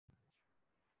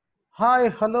Hi,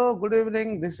 hello, good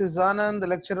evening. This is Anand,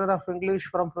 lecturer of English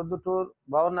from Produttur.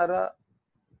 బాగున్నారా?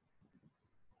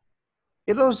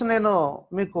 ఈరోజు నేను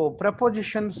మీకు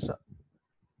ప్రపోజిషన్స్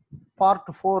పార్ట్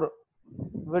 4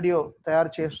 వీడియో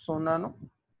తయారు చేస్తున్నాను.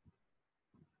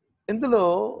 ఇందులో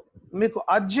మీకు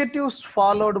అడ్జెక్టివ్స్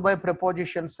ఫాలోడ్ బై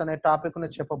ప్రపోజిషన్స్ అనే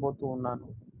టాపిక్ను చెప్పబోతూ ఉన్నాను.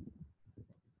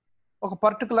 ఒక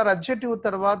పర్టికులర్ అడ్జెక్టివ్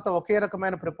తర్వాత ఒకే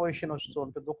రకమైన ప్రపోజిషన్ వస్తూ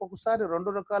ఉంటుంది. ఒక్కొక్కసారి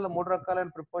 2 రకాల 3 రకాలైన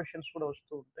ప్రపోజిషన్స్ కూడా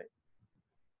వస్తూ ఉంటాయి.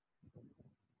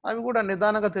 అవి కూడా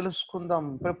నిదానంగా తెలుసుకుందాం.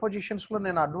 ప్రపోజిషన్స్లో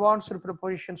నేను అడ్వాన్స్డ్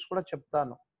ప్రపోజిషన్స్ కూడా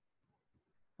చెప్తాను.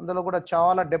 అందులో కూడా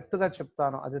చాలా డెప్త్గా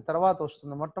చెప్తాను. అది తర్వాత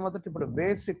వస్తుంది. మొట్టమొదటి ఇప్పుడు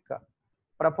బేసిక్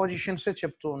ప్రపోజిషన్సే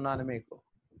చెప్తూ ఉన్నాను మీకు.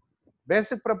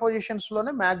 బేసిక్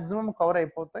ప్రపోజిషన్స్లోనే మ్యాక్సిమం కవర్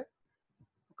అయిపోతాయి.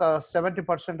 ఒక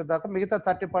 70% దాకా. మిగతా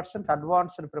 30%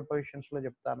 అడ్వాన్స్డ్ ప్రపోజిషన్స్లో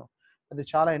చెప్తాను. అది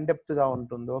చాలా ఇన్డెప్త్గా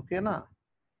ఉంటుంది. ఓకేనా?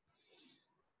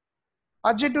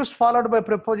 అడ్జెక్టివ్స్ ఫాలోడ్ బై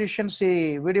ప్రపోజిషన్స్ ఈ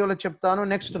వీడియోలో చెప్తాను.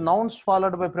 Next nouns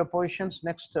followed by prepositions,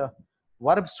 next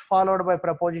verbs followed by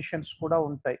prepositions కూడా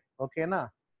ఉంటాయి. ఓకేనా?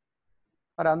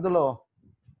 మరి అందులో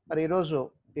ఈరోజు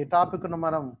ఈ టాపిక్ను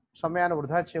మనం సమయాన్ని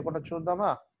వృధా చేయకుండా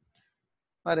చూద్దామా?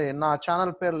 మరి నా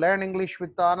ఛానల్ పేరు లెర్న్ ఇంగ్లీష్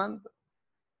విత్ ఆనంద్.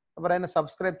 ఎవరైనా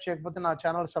సబ్స్క్రైబ్ చేయకపోతే నా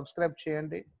ఛానల్ సబ్స్క్రైబ్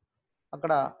చేయండి.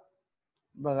 అక్కడ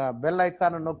బెల్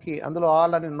ఐకాన్ నొక్కి అందులో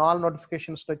ఆల్ అని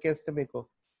నోటిఫికేషన్స్ నొక్కేస్తే మీకు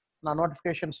నా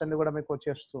నోటిఫికేషన్స్ అన్ని కూడా మీకు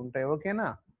వచ్చేస్తూ ఉంటాయి. ఓకేనా?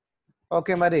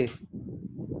 ఓకే, మరి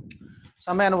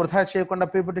సమయాన్ని వృధా చేయకుండా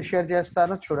పీపీటీ షేర్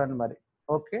చేస్తాను, చూడండి మరి.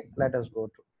 Okay, let us go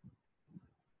to.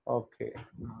 Okay,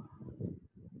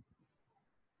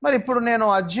 మరి ఇప్పుడు నేను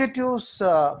అడ్జెక్టివ్స్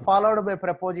ఫాలోడ్ బై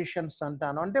ప్రపోజిషన్స్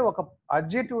అంటాను. అంటే ఒక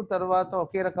అడ్జెక్టివ్ తర్వాత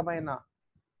ఒకే రకమైన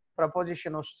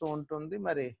ప్రపోజిషన్ వస్తూ ఉంటుంది.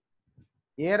 మరి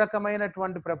ఏ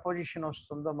రకమైనటువంటి ప్రపోజిషన్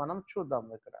వస్తుందో మనం చూద్దాం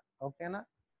ఇక్కడ. ఓకేనా?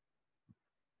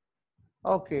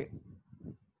 ఓకే,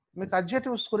 మీకు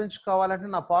అడ్జెక్టివ్స్ గురించి కావాలంటే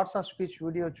నా పార్ట్స్ ఆఫ్ స్పీచ్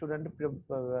వీడియో చూడండి.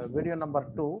 Video number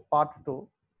 2 part 2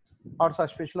 parts of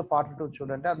స్పీచ్లో part 2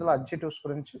 చూడండి. అందులో అడ్జెక్టివ్స్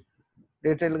గురించి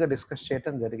డీటెయిల్గా డిస్కస్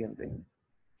చేయడం జరిగింది.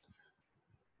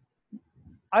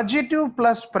 Adjective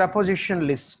plus preposition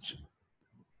list.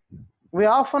 We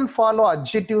often follow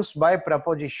adjectives by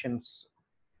prepositions.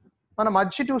 మనం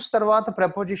adjectives తర్వాత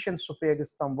prepositions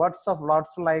ఉపయోగిస్తాం. Words of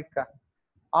lots like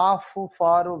of,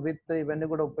 for, with ఇవన్నీ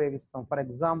కూడా ఉపయోగిస్తాం. ఫర్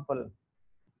ఎగ్జాంపుల్,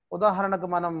 ఉదాహరణకు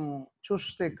మనం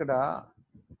చూస్తే ఇక్కడ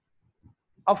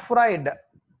అఫ్రైడ్.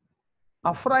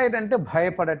 అఫ్రైడ్ అంటే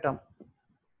భయపడటం.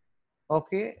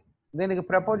 ఓకే, దీనికి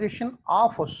preposition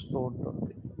ఆఫ్ వస్తూ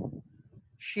ఉంటుంది.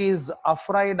 She is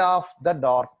afraid of the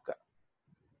dark.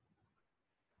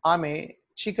 ఆమె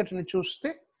చీకటిని చూస్తే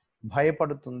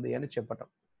భయపడుతుంది అని చెప్పటం.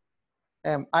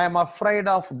 ఐఎమ్ అఫ్రైడ్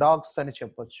ఆఫ్ డాగ్స్ అని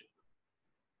చెప్పొచ్చు.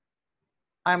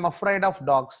 ఐఎమ్ అఫ్రైడ్ ఆఫ్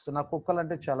డాగ్స్, నా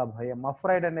కుక్కలంటే చాలా భయం.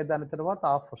 అఫ్రైడ్ అనే దాని తర్వాత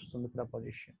ఆఫ్ వస్తుంది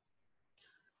ప్రపోజిషన్.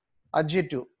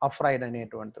 అడ్జెక్టివ్ అఫ్రైడ్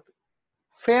అనేటువంటిది.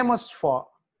 Famous for.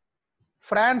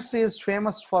 France is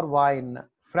famous for wine.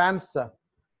 France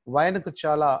వైన్కు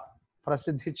చాలా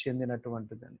ప్రసిద్ధి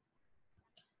చెందినటువంటిదని.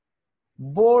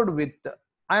 Board with.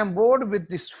 I'm board with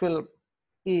this film.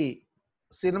 ఈ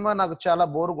సినిమా నాకు చాలా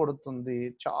బోర్ కొడుతుంది,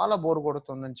 చాలా బోర్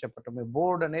కొడుతుంది అని చెప్పటం.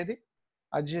 బోర్డ్ అనేది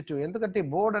అడ్జెక్టివ్. ఎందుకంటే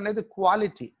బోర్డ్ అనేది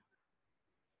క్వాలిటీ.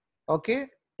 ఓకే,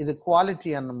 ఇది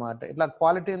క్వాలిటీ అన్నమాట. ఇట్లా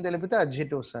క్వాలిటీ అని తెలిపితే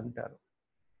అడ్జెక్టివ్స్ అంటారు.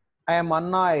 ఐఎమ్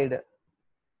అన్నాయిడ్.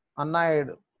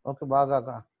 అన్నాయిడ్, ఓకే,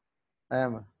 బాగా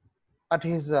ఐఎమ్ అట్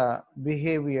హిస్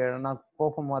బిహేవియర్, నాకు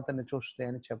కోపం అతన్ని చూస్తే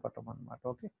అని చెప్పటం అన్నమాట.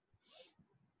 ఓకే,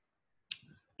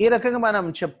 ఈ రకంగా మనం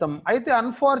చెప్తాం. అయితే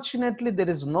unfortunately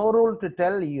there is no rule to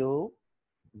tell you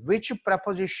which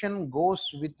preposition goes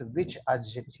with which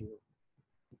adjective.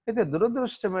 అయితే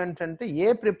దురదృష్టం ఏంటంటే ఏ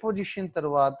ప్రిపోజిషన్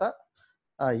తర్వాత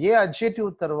ఏ అడ్జెక్టివ్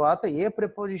తర్వాత ఏ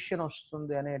ప్రిపోజిషన్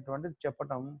వస్తుంది అనేటువంటిది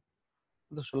చెప్పటం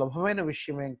అంత సులభమైన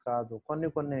విషయం ఏం కాదు.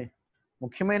 కొన్ని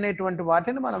ముఖ్యమైనటువంటి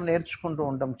వాటిని మనం నేర్చుకుంటూ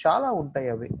ఉంటాం. చాలా ఉంటాయి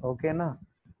అవి. ఓకేనా?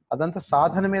 అదంతా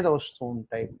సాధన మీద వస్తూ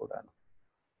ఉంటాయి కూడా.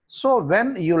 So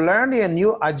when you learn a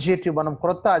new adjective, మనం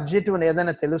క్రొత్త అడ్జెక్టివ్ని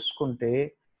ఏదైనా తెలుసుకుంటే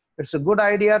it's a good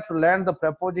idea to learn the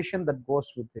preposition that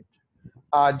goes with it.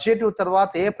 ఆ అడ్జెక్టివ్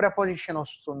తర్వాత ఏ ప్రపోజిషన్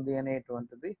వస్తుంది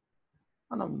అనేటువంటిది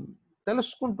మనం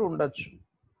తెలుసుకుంటూ ఉండొచ్చు.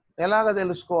 ఎలాగ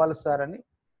తెలుసుకోవాలి సార్ అని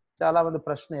చాలామంది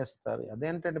ప్రశ్న వేస్తారు.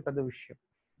 అదేంటంటే పెద్ద విషయం.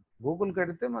 గూగుల్కి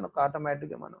వెడితే మనకు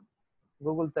ఆటోమేటిక్గా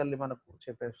గూగుల్ తల్లి మనకు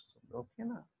చెప్పేస్తుంది.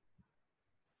 ఓకేనా?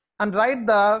 And right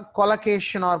the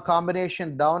కొలకేషన్ are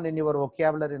combination down in your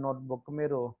vocabulary notebook.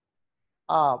 మీరు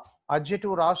ఆ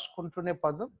అడ్జెక్టివ్ రాసుకుంటూనే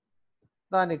పదం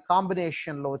దాని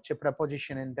కాంబినేషన్లో వచ్చే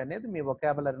ప్రపోజిషన్ ఏంటనేది మీ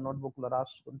వొకాబులరీ నోట్బుక్లో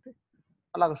రాసుకుంటే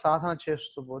అలాగ సాధన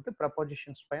చేస్తూ పోతే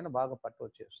ప్రపోజిషన్స్ పైన బాగా పట్టు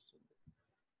వచ్చేస్తుంది.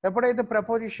 ఎప్పుడైతే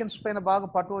ప్రపోజిషన్స్ పైన బాగా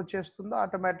పట్టు వచ్చేస్తుందో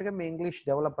ఆటోమేటిక్గా మీ ఇంగ్లీష్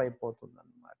డెవలప్ అయిపోతుంది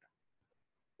అన్నమాట.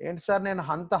 ఏంటి సార్ నేను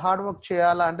అంత హార్డ్ వర్క్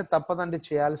చేయాలా అంటే తప్పదండి,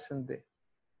 చేయాల్సిందే.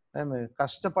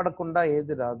 కష్టపడకుండా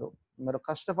ఏది రాదు. మీరు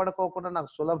కష్టపడుకోకుండా నాకు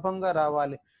సులభంగా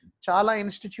రావాలి. చాలా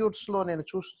ఇన్‌స్టిట్యూట్స్‌లో నేను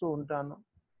చూస్తూ ఉంటాను.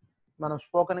 మనం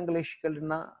స్పోకెన్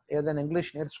ఇంగ్లీష్‌కెళ్ళినా, ఏదైనా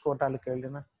ఇంగ్లీష్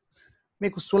నేర్చుకోవటానికెళ్ళినా,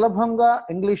 మీకు సులభంగా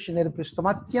ఇంగ్లీష్ నేర్పిస్తాం.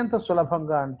 అత్యంత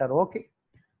సులభంగా అంటారు. ఓకే.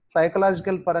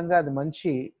 సైకలాజికల్ పరంగా అది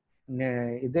మంచి నే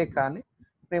ఇదే కానీ,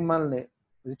 మిమ్మల్ని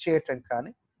ఇది చేయటం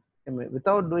కానీ,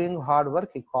 without doing hard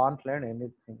work you can't learn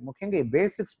anything. ముఖ్యంగా ఈ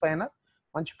బేసిక్స్ పైన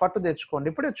మంచి పట్టు తెచ్చుకోండి.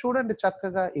 ఇప్పుడే చూడండి,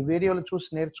 చక్కగా ఈ వీడియోలు చూసి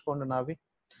నేర్చుకోండి నావి.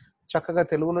 చక్కగా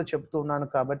తెలుగులో చెప్తూ ఉన్నాను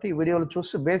కాబట్టి ఈ వీడియోలు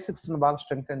చూసి బేసిక్స్‌ని బాగా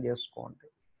స్ట్రెంగ్తెన్ చేసుకోండి.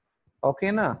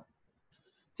 ఓకేనా?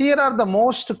 Here are the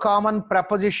most common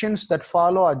prepositions that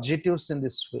follow adjectives in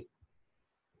this way.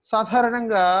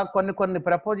 సాధారణంగా కొన్ని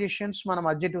ప్రపోజిషన్స్ మనం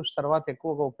అడ్జెక్టివ్స్ తర్వాత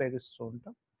ఎక్కువగా ఉపయోగిస్తూ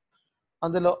ఉంటాం.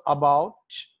 అందులో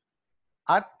about,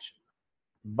 at,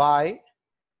 by,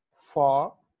 far,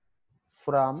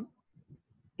 from,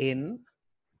 in,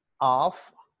 of,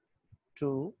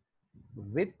 to,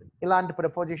 with ఇలాంటి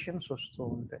ప్రపోజిషన్స్ వస్తూ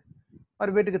ఉంటాయి.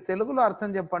 మరి వీటికి తెలుగులో అర్థం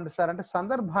చెప్పండి సార్ అంటే,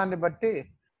 సందర్భాన్ని బట్టి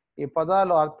ఈ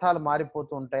పదాలు అర్థాలు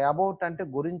మారిపోతూ ఉంటాయి. అబౌట్ అంటే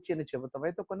గురించి అని చెబుతాం.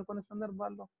 అయితే కొన్ని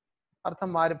సందర్భాల్లో అర్థం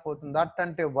మారిపోతుంది. అట్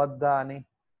అంటే వద్ద అని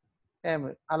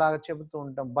అలాగ చెబుతూ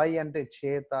ఉంటాం. బై అంటే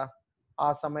చేత, ఆ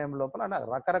సమయం లోపల అలా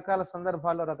రకరకాల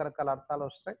సందర్భాల్లో రకరకాల అర్థాలు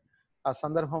వస్తాయి. ఆ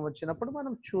సందర్భం వచ్చినప్పుడు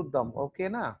మనం చూద్దాం.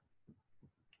 ఓకేనా?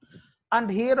 And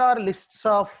here are lists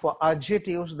of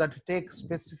adjectives that take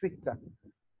specific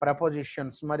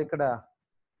prepositions. మరి ఇక్కడ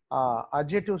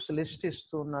adjectives లిస్ట్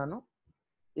ఇస్తున్నాను.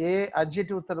 ఏ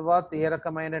adjective తర్వాత ఏ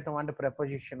రకమైనటువంటి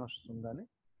preposition వస్తుందని,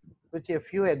 with a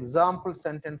few example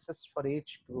sentences for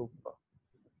each group.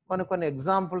 కొన్ని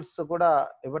ఎగ్జాంపుల్స్ కూడా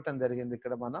ఇవ్వటం జరిగింది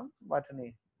ఇక్కడ. వాటిని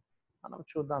మనం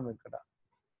చూద్దాం. ఇక్కడ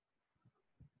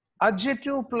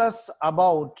adjective ప్లస్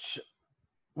అబౌట్.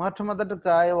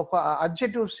 మొట్టమొదటిగా ఒక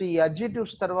అడ్జెక్టివ్స్, ఈ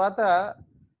అడ్జెక్టివ్స్ తర్వాత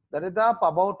దరిదాపు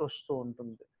అబౌట్ వస్తూ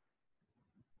ఉంటుంది.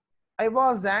 I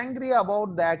was angry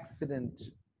about the accident.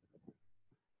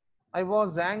 I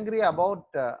was angry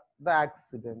about the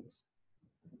accident.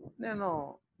 నేను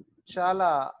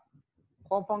చాలా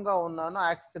కోపంగా ఉన్నాను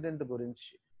యాక్సిడెంట్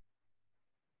గురించి.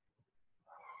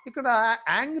 ఇక్కడ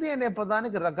యాంగ్రీ అనే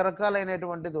పదానికి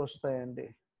రకరకాలైనటువంటిది వస్తాయండి.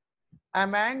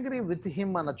 ఐఎమ్ యాంగ్రీ విత్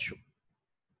హిమ్ అనొచ్చు.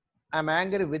 I'm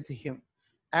angry with him.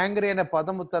 Angry అనే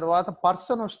పదము తర్వాత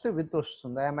పర్సన్ వస్తే విత్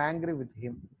వస్తుంది. I'm angry with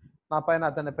him.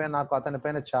 నాకు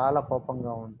అతనిపైన చాలా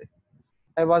కోపంగా ఉంది.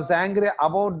 I was angry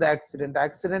about the accident.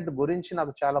 Accident గురించి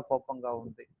నాకు చాలా కోపంగా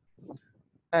ఉంది.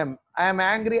 I'm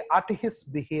angry at his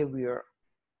behaviour.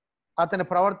 అతని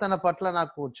ప్రవర్తన పట్ల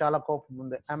నాకు చాలా కోపం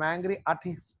ఉంది. I'm angry at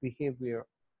his behaviour.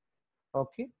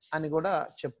 Okay అని కూడా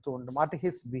చెప్తూ ఉంటాం. అట్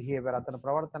హిస్ బిహేవియర్, అతని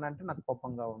ప్రవర్తన అంటే నాకు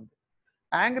కోపంగా ఉంది.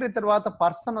 యాంగ్రీ తర్వాత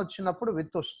పర్సన్ వచ్చినప్పుడు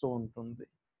విత్ వస్తూ ఉంటుంది.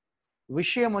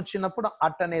 విషయం వచ్చినప్పుడు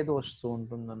అట్ అనేది వస్తూ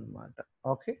ఉంటుంది అన్నమాట.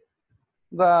 ఓకే.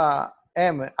 ఇంకా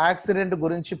యాక్సిడెంట్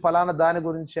గురించి, ఫలానా దాని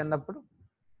గురించి అన్నప్పుడు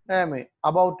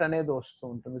అబౌట్ అనేది వస్తూ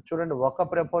ఉంటుంది. చూడండి, ఒక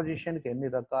ప్రపోజిషన్కి ఎన్ని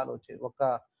రకాలు వచ్చాయి, ఒక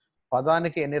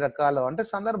పదానికి ఎన్ని రకాలు అంటే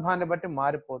సందర్భాన్ని బట్టి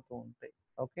మారిపోతూ ఉంటాయి.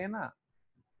 ఓకేనా?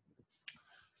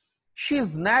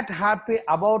 She is not happy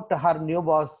about her new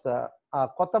boss. ఆ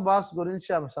కొత్త బాస్ గురించి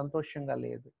ఆమె సంతోషంగా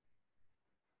లేదు.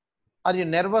 Are you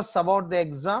nervous about the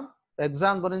exam.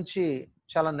 Exam గురించి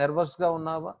చాలా నర్వస్గా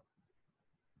ఉన్నావా?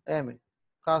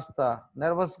 కాస్త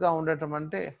నర్వస్గా ఉండటం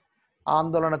అంటే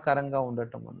ఆందోళనకరంగా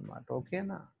ఉండటం అన్నమాట.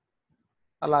 ఓకేనా?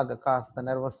 అలాగ కాస్త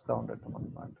నర్వస్గా ఉండటం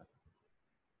అన్నమాట.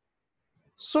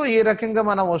 సో ఈ రకంగా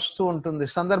మనం వస్తూ ఉంటుంది,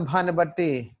 సందర్భాన్ని బట్టి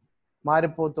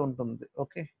మారిపోతూ ఉంటుంది.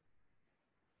 ఓకే.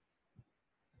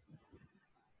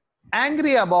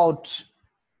 యాంగ్రీ అబౌట్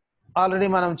ఆల్రెడీ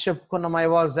మనం చెప్పుకున్నాం. I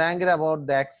was angry about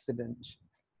the accident.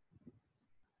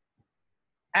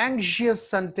 Anxious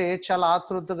అంటే చాలా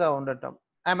ఆతృతగా ఉండటం.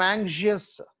 I'm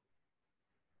anxious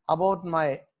about my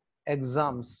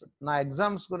exams. నా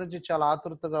ఎగ్జామ్స్ గురించి చాలా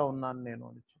ఆతృతగా ఉన్నాను నేను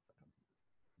అని చెప్పటం.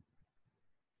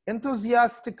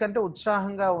 ఎంతూజియాస్టిక్ అంటే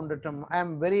ఉత్సాహంగా ఉండటం.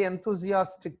 I'm very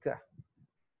enthusiastic.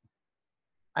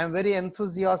 I'm very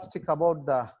enthusiastic about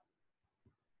the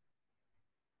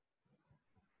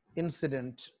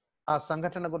incident. ఆ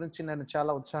సంఘటన గురించి నేను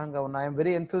చాలా ఉత్సాహంగా ఉన్నా. I'm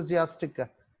very enthusiastic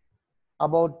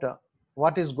about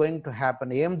what is going to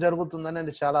happen. ఏం జరుగుతుందని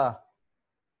నేను చాలా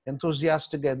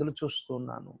ఎంతూజియాస్టిక్గా ఎదురు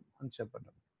చూస్తున్నాను అని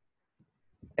చెప్పడం.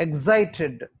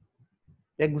 Excited,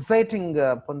 exciting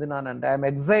పొందినానండి. I'm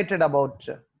excited about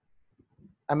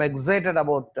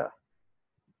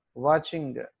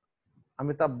watching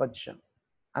Amitabh Bachchan.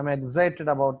 I'm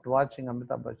excited about watching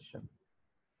Amitabh Bachchan.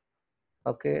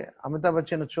 Okay. Amitabh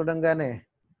Bachchan చూడంగానే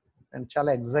నేను చాలా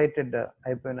ఎగ్జైటెడ్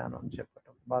అయిపోయినాను అని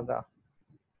చెప్పటం. బాగా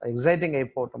ఎగ్జైటింగ్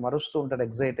అయిపోవటం, అరుస్తూ ఉంటాడు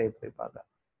ఎగ్జైట్ అయిపోయి బాగా.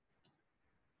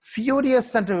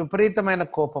 ఫ్యూరియస్ అంటే విపరీతమైన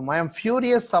కోపం. I'm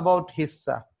furious about his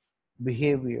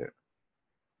behaviour.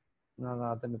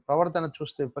 అతని ప్రవర్తన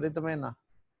చూస్తే విపరీతమైన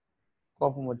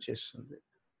కోపం వచ్చేస్తుంది.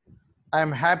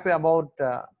 I'm happy about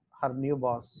her new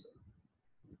boss.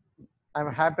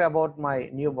 I'm happy about my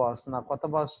new boss. నా కొత్త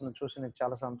బాస్ను చూసి నేను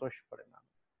చాలా సంతోషపడినాను.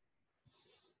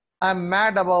 I'm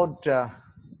mad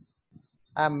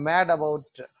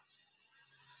about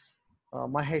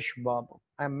Mahesh Babu.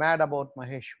 I'm mad about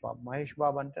Mahesh Babu. Mahesh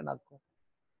Babu అంటే నాకు,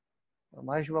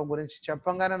 మహేష్ బాబు గురించి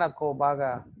చెప్పంగానే నాకు బాగా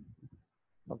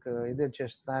ఒక ఇది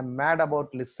వచ్చేస్తుంది. I'm mad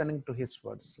about listening to his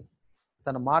words.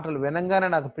 తన మాటలు వినంగానే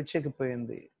నాకు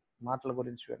పిచ్చెక్కిపోయింది, మాటల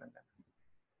గురించి వినంగానే.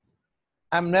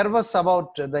 I'm nervous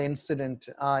about the incident.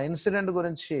 ఆ ఇన్సిడెంట్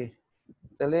గురించి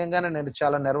తెలియగానే నేను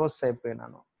చాలా nervous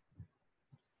అయిపోయినాను.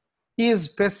 He is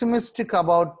pessimistic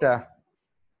about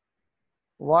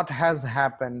what has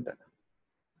happened.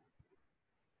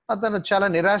 అతను చాలా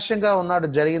నిరాశగా ఉన్నాడు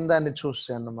జరిగిన దాన్ని చూసి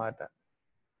అన్నమాట.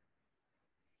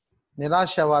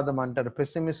 నిరాశవాదం అంటారు.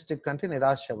 పెసిమిస్టిక్ అంటే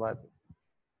నిరాశవాది.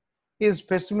 ఈజ్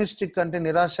పెసిమిస్టిక్ అంటే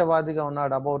నిరాశవాదిగా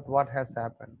ఉన్నాడు about what has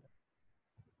happened.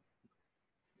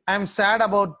 I'm sad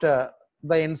about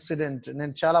the incident.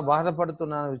 నేను చాలా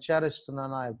బాధపడుతున్నాను,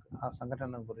 విచారిస్తున్నాను ఆ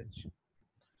సంఘటన గురించి.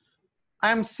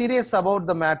 I'm serious about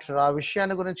the matter. ఆ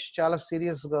విషయాన్ని గురించి చాలా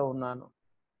సీరియస్గా ఉన్నాను.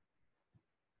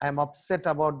 I'm upset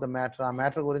about the matter. ఆ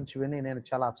మ్యాటర్ గురించి విని నేను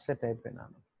చాలా upset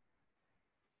అయిపోయినాను.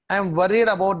 I'm worried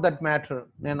about that matter.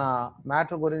 నేను ఆ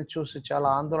మ్యాటర్ గురించి చూసి చాలా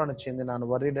ఆందోళన చెందినాను.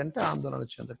 వరీడ్ అంటే ఆందోళన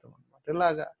చెందటం అనమాట.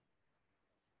 ఇలాగా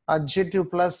అడ్జెక్టివ్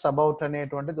ప్లస్ అబౌట్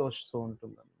అనేటువంటిది వస్తూ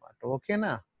ఉంటుంది అనమాట.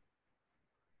 ఓకేనా?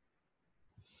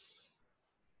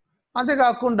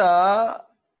 అంతేకాకుండా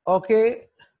ఓకే,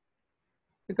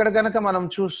 ఇక్కడ కనుక మనం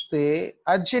చూస్తే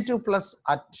adjective plus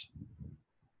at.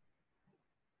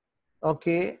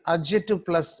 Okay, adjective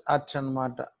plus at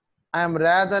అనమాట. I'm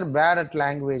rather bad at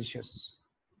languages.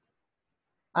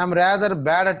 I'm rather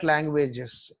bad at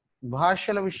languages.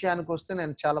 భాషల విషయానికి వస్తే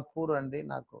నేను చాలా పూర్ అండి,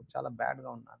 నాకు చాలా బ్యాడ్గా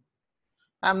ఉన్నాను.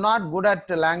 I'm not good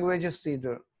at languages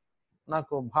either.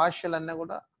 నాకు భాషలన్నీ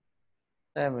కూడా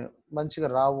ఏమి మంచిగా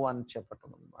రావు అని చెప్పటం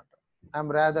అనమాట.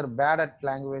 I'm rather bad at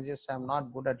languages. I'm not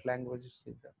good at languages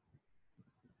either.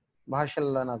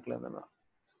 భాషల్లో నాకు లేదన్నా.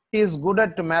 He's good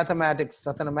at mathematics.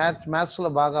 అతను మ్యాథ్స్లో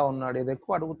బాగా ఉన్నాడు. ఇది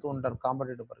ఎక్కువ అడుగుతూ ఉంటారు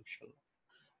కాంపిటేటివ్ పరీక్షల్లో.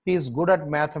 He's good at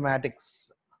mathematics.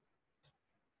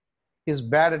 He's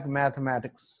bad at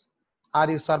mathematics.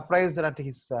 Are you surprised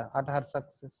at her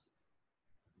success?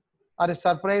 Are you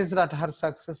surprised at her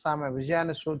success? ఆమె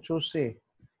విజయాన్ని చూసి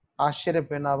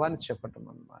ఆశ్చర్యపోయినావా అని చెప్పటం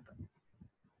అన్నమాట.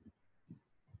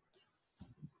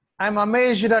 I'm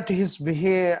amazed at his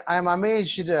behaviour. I'm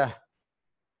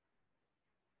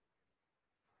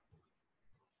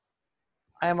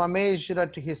amazed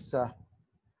at his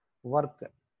work.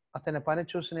 అతని పని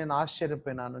చూసి నేను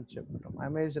ఆశ్చర్యపోయినాను అని చెప్పటం.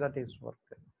 Amazed at his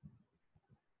work.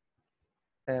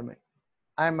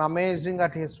 I'm amazing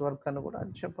at his work అని కూడా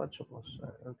చెప్పచ్చు.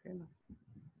 ఓకేనా?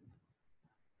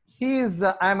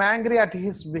 I'm angry at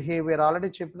his behaviour. Already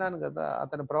చెప్పినాను కదా,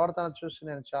 అతని ప్రవర్తన చూసి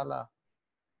నేను చాలా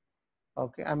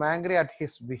okay. I'm angry at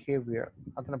his behaviour.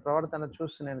 అతని ప్రవర్తన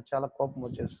చూసి నేను చాలా కోపం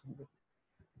వచ్చేస్తుంది.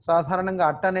 సాధారణంగా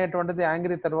అట్ అనేటువంటిది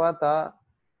యాంగ్రీ తర్వాత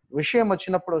విషయం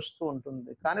వచ్చినప్పుడు వస్తూ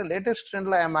ఉంటుంది. కానీ లేటెస్ట్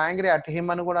ట్రెండ్లో ఐఎమ్ యాంగ్రీ అట్ హిమ్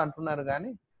అని కూడా అంటున్నారు.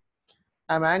 కానీ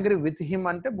ఐఎమ్ యాంగ్రీ విత్ హిమ్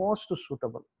అంటే మోస్ట్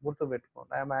సూటబుల్.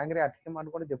 గుర్తుపెట్టుకోండి. ఐఎమ్ యాంగ్రీ అట్ హిమ్ అని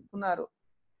కూడా చెప్తున్నారు.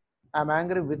 ఐఎమ్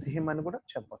యాంగ్రీ విత్ హిమ్ అని కూడా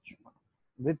చెప్పచ్చు మనం.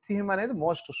 విత్ హిమ్ అనేది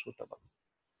most suitable.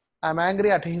 I'm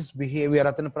angry at his behaviour.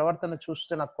 అతని ప్రవర్తన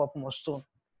చూస్తే నాకు కోపం వస్తూ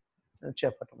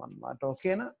చెప్పటం అన్నమాట.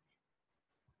 ఓకేనా?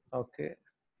 Okay.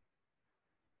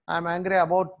 I'm angry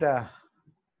about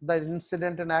the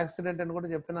incident and accident అని కూడా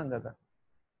చెప్పినాం కదా.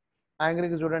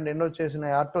 యాంగ్రీకి చూడండి ఎన్ని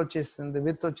వచ్చేసినాయి. అట్ వచ్చేసింది,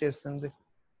 విత్ వచ్చేసింది,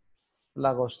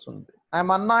 ఇలాగ వస్తుంది.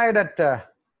 I'm అన్నాయిడ్ at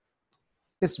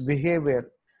his behaviour.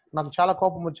 నాకు చాలా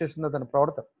కోపం వచ్చేసింది అతని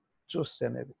ప్రవర్తన చూస్తే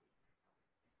అనేది.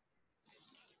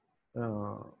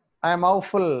 I'm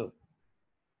హౌఫుల్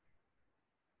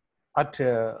at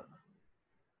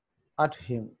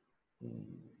him.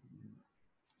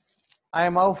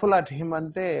 I'm హౌఫుల్ at him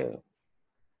అంటే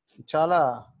చాలా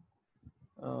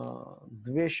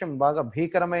ద్వేషం, బాగా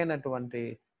భీకరమైనటువంటి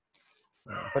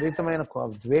విపరీతమైన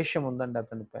ద్వేషం ఉందండి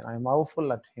అతని పైన. ఐఎమ్ హౌఫుల్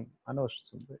అట్ హిమ్ అని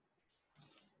వస్తుంది.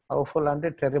 హౌఫుల్ అంటే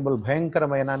టెరిబుల్,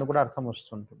 భయంకరమైన అని కూడా అర్థం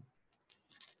వస్తుంటుంది.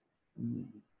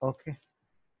 Okay.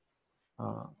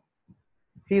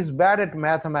 He's bad at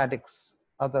mathematics.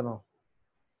 అతను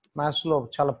మ్యాథ్స్లో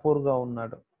చాలా పూర్గా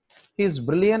ఉన్నాడు. He's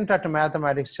brilliant at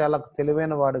mathematics. చాలా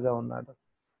తెలివైన వాడుగా ఉన్నాడు.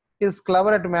 He's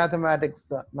clever at mathematics.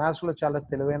 మ్యాథ్స్లో చాలా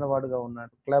తెలివైన వాడుగా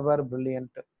ఉన్నాడు. Clever,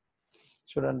 brilliant.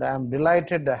 చూడండి, I'm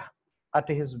delighted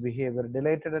at his behaviour.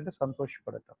 Delighted అంటే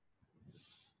సంతోషపడటం.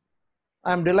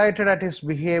 I'm delighted at his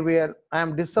behaviour,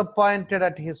 I'm disappointed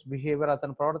at his behaviour.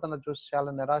 అతని ప్రవర్తన చూసి చాలా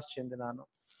నిరాశ చెందినాను,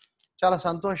 చాలా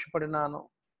సంతోషపడినాను.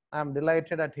 I'm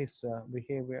delighted at his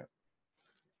behaviour.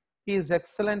 He's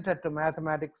excellent at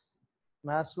mathematics.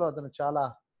 మ్యాథ్స్లో అతను చాలా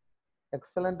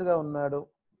ఎక్సలెంట్గా ఉన్నాడు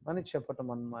అని చెప్పటం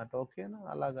అన్నమాట. ఓకేనా?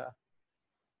 అలాగా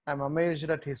I'm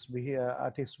amazed at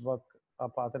his work.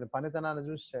 అతని పనితనాన్ని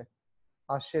చూస్తే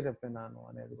ఆశ్చర్యపోయినాను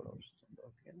అనేది కూడా వస్తుంది.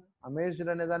 ఓకేనా?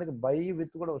 అమేజ్డ్ అనే దానికి బై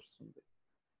విత్ కూడా వస్తుంది.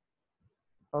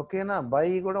 ఓకేనా? బై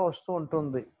కూడా వస్తూ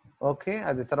ఉంటుంది. ఓకే,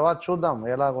 అది తర్వాత చూద్దాం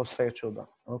ఎలాగ వస్తాయో చూద్దాం.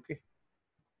 Okay,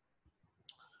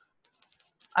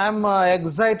 I'm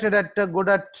excited at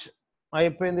good at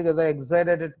అయిపోయింది కదా.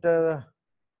 ఎగ్జైటెడ్ అట్,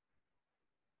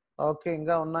 ఓకే,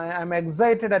 ఇంకా ఉన్నాయి. I'm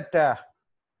excited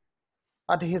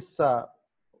at his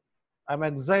I'm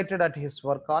excited at his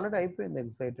work. Already అయిపోయింది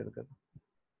ఎగ్జైటెడ్ కదా.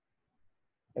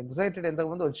 ఎగ్జైటెడ్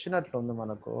ఇంతకుముందు వచ్చినట్లు ఉంది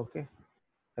మనకు. Okay,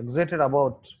 excited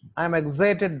about, I'm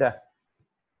excited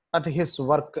at his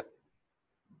work.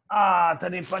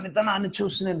 అతని పనితనాన్ని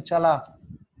చూసి నేను చాలా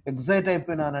ఎగ్జైట్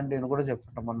అయిపోయినానండి అని కూడా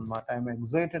చెప్పటం అన్నమాట. I'm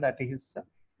excited at his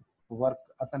work.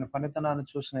 అతని పనితనాన్ని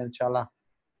చూసి నేను చాలా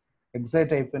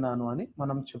ఎగ్జైట్ అయిపోయినాను అని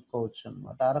మనం చెప్పుకోవచ్చు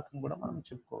అనమాట. ఆ రకం కూడా మనం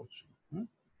చెప్పుకోవచ్చు.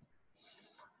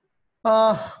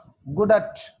 గుడ్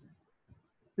అట్,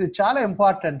 ఇది చాలా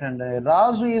ఇంపార్టెంట్ అండి.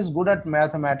 రాజు ఈజ్ గుడ్ అట్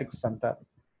మ్యాథమెటిక్స్ అంటారు.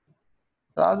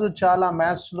 రాజు చాలా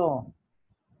మ్యాథ్స్లో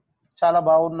చాలా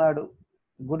బాగున్నాడు.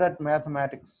 Good at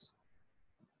mathematics.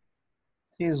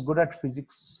 He's good at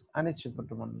physics అని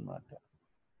చెప్పటం అన్నమాట.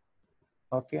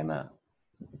 ఓకేనా?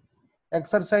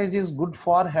 Exercise is good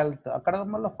far health. అక్కడ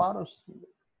మళ్ళీ ఫార్ వస్తుంది.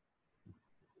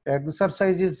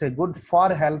 Exercise is good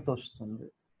far health వస్తుంది.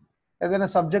 ఏదైనా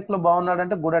సబ్జెక్ట్లో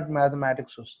బాగున్నాడంటే గుడ్ అట్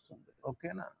మ్యాథమెటిక్స్ వస్తుంది.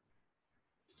 ఓకేనా?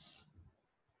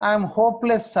 I'm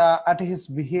hopeless at his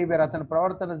behaviour. అతని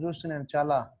ప్రవర్తన చూసి నేను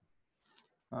చాలా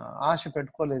ఆశ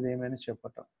పెట్టుకోలేదు ఏమని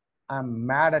చెప్పటం. I'm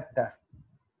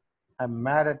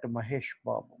mad at Mahesh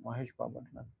Babu. Mahesh Babu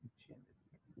అంటే నాకు ఇచ్చింది.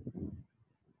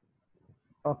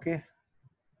 Okay,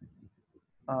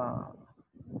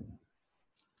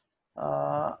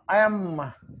 I'm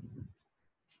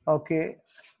okay,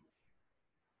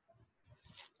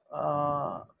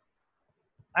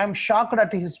 I'm shocked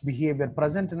at his behaviour.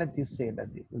 Present అనేది తీసేయండి,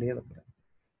 అది లేదు.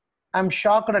 I'm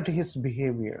shocked at his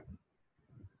behaviour.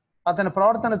 అతని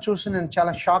ప్రవర్తన చూసి నేను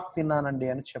చాలా షాక్ తిన్నానండి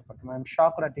అని చెప్పటం. I'm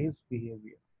shocked at his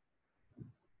behaviour.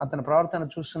 అతని ప్రవర్తన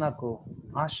చూసి నాకు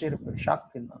షాక్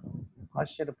తిన్నాను,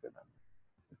 ఆశ్చర్యపోయినాను.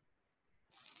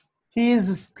 He's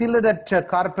skilled at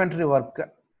carpentry work.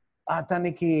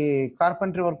 అతనికి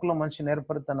కార్పెంటరీ వర్క్లో మంచి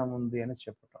నేర్పరితనం ఉంది అని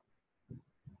చెప్పటం.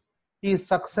 He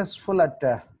successful at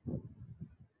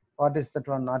what is that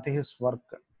one, at his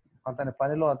work. అతని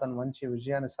పనిలో అతను మంచి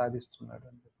విజయాన్ని సాధిస్తున్నాడు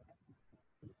అని చెప్పటం.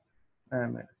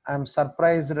 I'm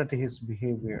surprised at his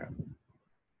behaviour.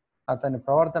 అతని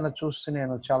ప్రవర్తన చూసి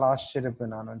నేను చాలా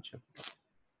ఆశ్చర్యపోయినాను అని చెప్పటం.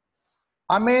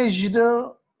 అమేజ్డ్,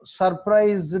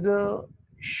 సర్ప్రైజ్డ్,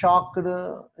 షాక్డ్,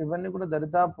 ఇవన్నీ కూడా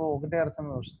దరిదాపు ఒకటే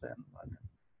అర్థమే వస్తాయి అన్నమాట.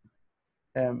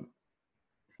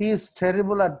 He's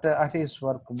terrible at his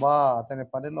work. అతని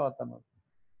పనిలో అతను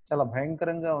చాలా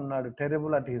భయంకరంగా ఉన్నాడు.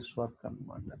 టెరిబుల్ అట్ హిస్ వర్క్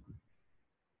అన్నమాట.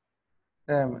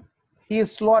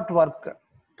 He's slow at work.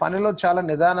 పనిలో చాలా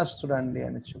నిదానస్తుడండి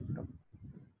అని చెప్పడం.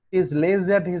 He's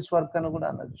lazy at his work అని కూడా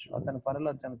అనొచ్చు. అతని పనిలో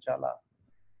అతను చాలా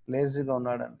లేజీగా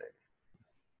ఉన్నాడండి.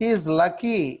 He's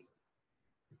lucky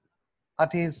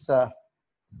at his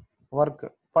work.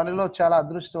 పనిలో చాలా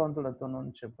అదృష్టవంతుడు అతను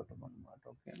అని చెప్పటం అన్నమాట.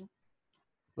 ఓకేనా?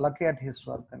 లక్కీ అట్ హిస్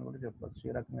వర్క్ అని కూడా చెప్పవచ్చు.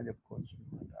 ఈ రకంగా చెప్పుకోవచ్చు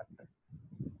అన్నమాట.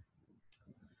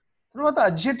 తర్వాత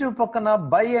అడ్జెక్టివ్ పక్కన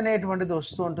బై అనేటువంటిది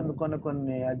వస్తూ ఉంటుంది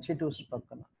కొన్ని అడ్జెక్టివ్స్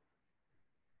పక్కన.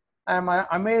 I'm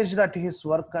amazed at his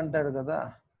work అంటారు కదా.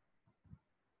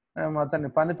 అతని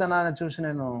పనితనాన్ని చూసి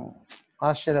నేను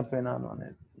ఆశ్చర్యపోయినాను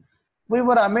అనేది. We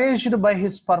were amazed by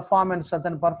his performance.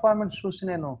 అతని పర్ఫార్మెన్స్ చూసి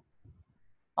నేను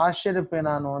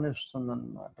ఆశ్చర్యపోయినాను అని వస్తుంది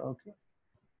అన్నమాట. ఓకే,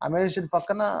 అమేజ్డ్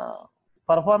పక్కన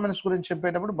పర్ఫార్మెన్స్ గురించి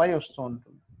చెప్పేటప్పుడు బై వస్తూ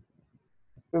ఉంటుంది.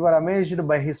 We were amazed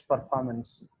by his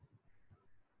performance.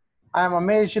 I'm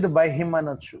amazed by him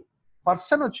అనొచ్చు.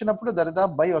 పర్సన్ వచ్చినప్పుడు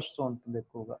దరిదాపు బై వస్తూ ఉంటుంది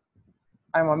ఎక్కువగా.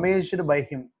 I'm amazed by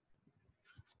him.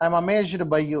 I'm amazed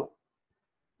by you.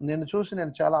 నేను చూసి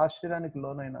నేను చాలా ఆశ్చర్యానికి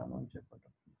లోనైనాను అని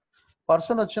చెప్పటం.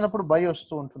 పర్సన్ వచ్చినప్పుడు బై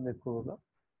వస్తూ ఉంటుంది ఎక్కువగా,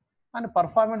 అండ్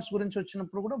పర్ఫార్మెన్స్ గురించి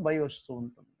వచ్చినప్పుడు కూడా బై వస్తూ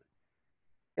ఉంటుంది.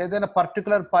 ఏదైనా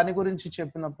పర్టికులర్ పని గురించి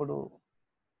చెప్పినప్పుడు,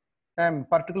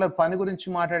 పర్టికులర్ పని గురించి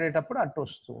మాట్లాడేటప్పుడు అటు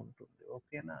వస్తూ ఉంటుంది.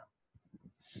 ఓకేనా?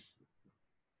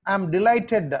 I'm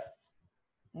delighted.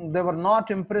 They were not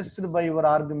impressed by your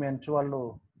argument. వాళ్ళు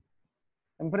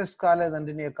ఇంప్రెస్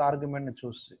కాలేదండి నీ యొక్క ఆర్గ్యుమెంట్ని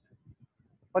చూసి.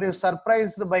 మరి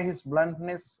సర్ప్రైజ్డ్ బై హిస్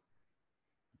బ్లంట్నెస్.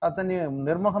 అతని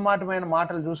నిర్మోహమాటమైన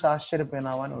మాటలు చూసి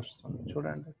ఆశ్చర్యపోయినావా అని వస్తుంది.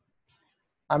 చూడండి,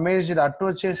 అమేజ్డ్ అటు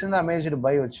వచ్చేసింది, అమేజ్డ్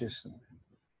బై వచ్చేసింది.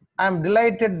 I'm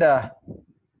delighted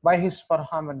by his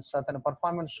performance, అతని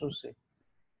పర్ఫార్మెన్స్ చూసి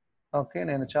ఓకే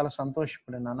నేను చాలా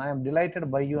సంతోషపడినాను. ఐఎమ్ డిలైటెడ్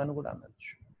బై యూ అని కూడా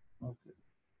అనొచ్చు. ఓకే,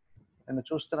 నేను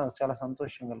చూస్తే నాకు చాలా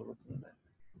సంతోషం కలుగుతుంది.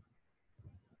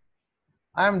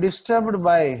 I'm disturbed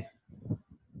by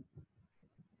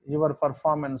your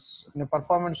performance, నీ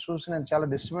పర్ఫార్మెన్స్ చూసి నేను చాలా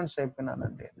disturbance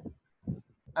అయిపోయినానండి.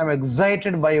 I'm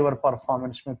excited by your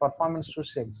performance, me performance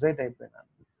చూసి excite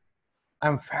అయిపోయినాను.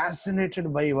 I'm fascinated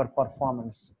by your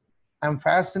performance, I'm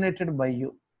fascinated by you,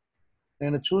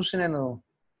 నేను చూసి నేను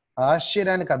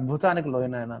ఆశ్చర్యానికి అద్భుతానికి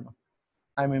లోనైనాను.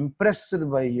 I'm impressed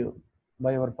by you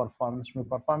by your performance, me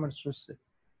performance చూసి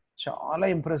చాలా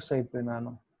impress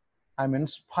అయిపోయినాను. I'm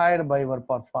inspired by your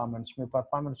performance, me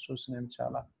performance చూసి నేను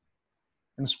చాలా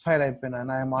inspire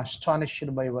అయిపోయినాను. I'm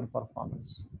astonished by your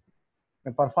performance,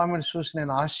 me performance చూసి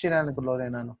నేను ఆశ్చర్యానికి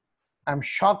లోనైనాను. I'm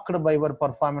shocked by your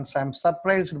performance, I'm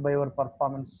surprised by your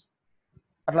performance.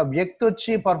 అట్లా వ్యక్తి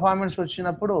వచ్చి పర్ఫార్మెన్స్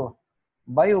వచ్చినప్పుడు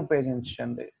బై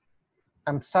ఉపయోగించండి.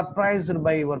 I'm surprised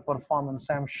by your performance,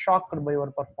 I'm shocked by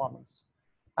your performance,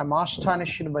 I'm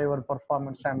astonished by your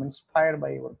performance, I'm inspired by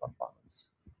your performance,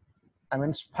 I'm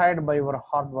inspired by your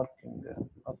hard working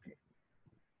okay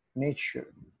nature,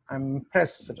 I'm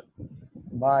impressed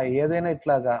by ఏదైనా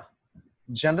ఇట్లాగా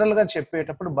general గా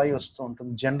చెప్పేటప్పుడు by వస్తూ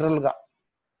ఉంటుంది. General గా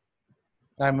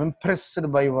I'm impressed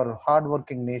by your hard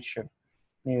working nature,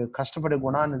 నీ కష్టపడే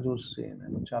గుణాన్ని చూసి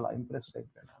నేను చాలా impress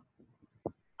అయిపోయినాను.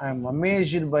 I'm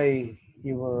amazed by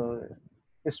your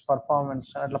his performance,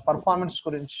 అట్లా పర్ఫార్మెన్స్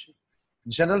గురించి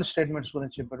జనరల్ స్టేట్మెంట్స్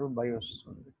గురించి చెప్పేటప్పుడు బై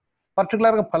వస్తుంది.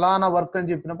 పర్టికులర్గా ఫలానా వర్క్ అని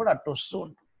చెప్పినప్పుడు అటు వస్తూ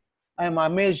ఉంటుంది. I'm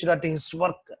amazed at his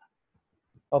work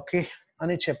okay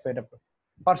అని చెప్పేటప్పుడు.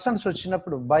 పర్సన్స్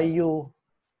వచ్చినప్పుడు by you,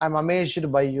 I'm amazed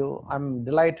by you, I'm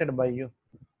delighted by you,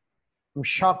 I'm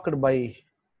shocked by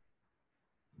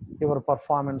your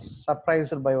performance,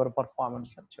 surprised by your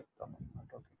performance అని చెప్తాం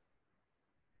అన్నమాట.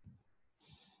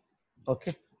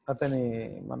 ఓకే, అతని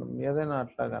మనం ఏదైనా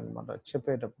అట్లాగా అనమాట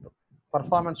చెప్పేటప్పుడు,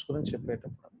 పర్ఫార్మెన్స్ గురించి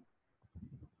చెప్పేటప్పుడు.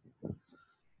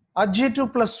 అడ్జెక్టివ్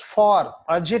ప్లస్ ఫార్,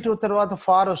 అడ్జెక్టివ్ తర్వాత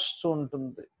ఫార్ వస్తూ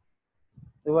ఉంటుంది.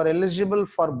 You are eligible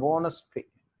for bonus pay,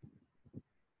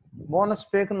 bonus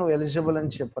పేకి నువ్వు ఎలిజిబుల్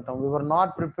అని చెప్పటం. వి were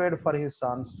not prepared for his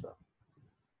answer,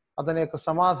 అతని యొక్క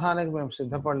సమాధానానికి మేము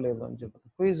సిద్ధపడలేదు అని చెప్పటం.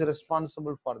 Who is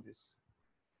responsible for this,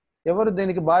 ఎవరు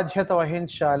దీనికి బాధ్యత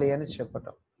వహించాలి అని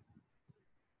చెప్పటం.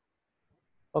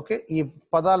 ఓకే, ఈ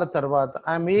పదాల తర్వాత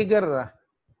I'm eager,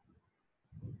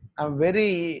 I'm very,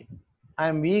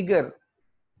 I'm eager,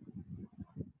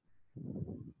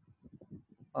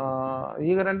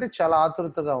 eager అంటే చాలా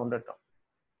ఆతృతగా ఉండటం.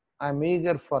 I'm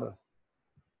eager for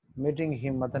meeting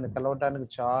him, అతన్ని కలవటానికి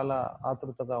చాలా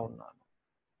ఆతృతగా ఉన్నాను.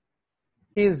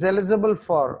 He is eligible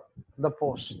for the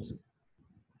post,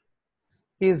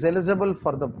 he is eligible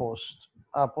for the post,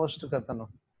 ఆ పోస్ట్కి అతను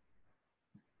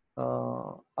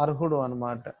అర్హుడు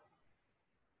అనమాట.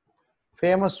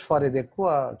 ఫేమస్ ఫర్ ఇది ఎక్కువ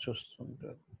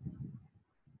చూస్తుంటారు.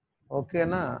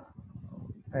 ఓకేనా,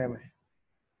 ఏమే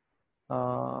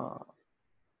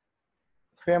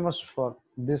famous for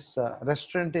this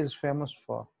restaurant is famous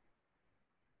for,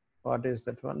 what is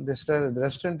that one, this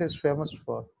restaurant is famous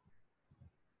for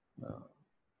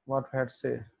what we had to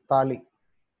say, తాళి,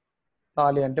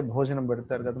 తాళి అంటే భోజనం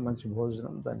పెడతారు కదా, మంచి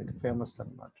భోజనం, దానికి ఫేమస్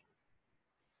అన్నమాట.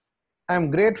 I'm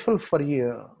grateful for you,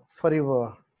 for your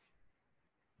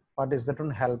what is that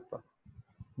one, help.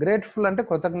 Grateful అంటే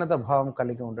కృతజ్ఞత భావం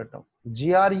కలిగి ఉండటం.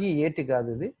 జిఆర్ఈఏటి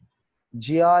కాదు ఇది,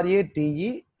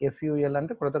 GRATEFUL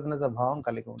అంటే కృతజ్ఞత భావం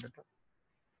కలిగి ఉండటం.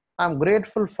 I'm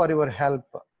grateful for your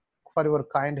help, for your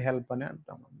kind help అని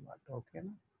అంటాం అన్నమాట.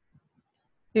 ఓకేనా.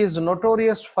 He is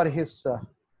notorious for his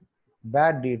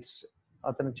bad deeds,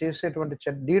 అతను చేసేటువంటి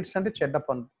డీడ్స్ అంటే చెడ్డ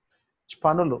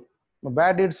పనులు,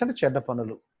 బ్యాడ్ డీడ్స్ అంటే చెడ్డ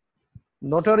పనులు.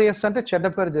 నోటోరియస్ అంటే చెడ్డ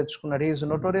పేరు తెచ్చుకున్నాడు. He is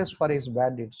notorious for his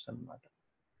bad deeds అన్నమాట.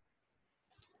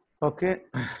 Okay,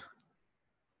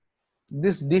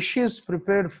 this dish is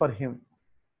prepared for him,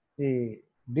 ఈ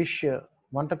డిష్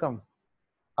వంటకం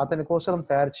అతని కోసం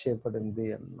తయారు చేయబడింది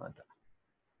అన్నమాట.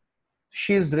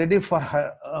 She is ready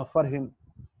for him,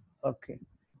 okay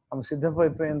ఆమె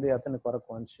సిద్ధమైపోయింది అతని కొరకు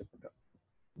అని చెప్పటం.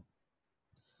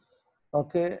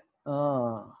 Okay,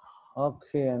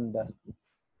 okay, and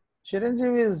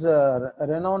Chiranjeevi is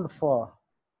renowned for,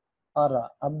 or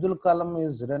Abdul Kalam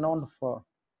is renowned for,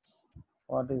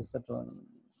 what is that one,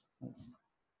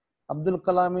 Abdul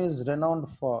Kalam is renowned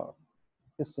for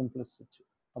his simplicity.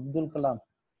 Abdul Kalam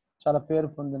చాలా పేరు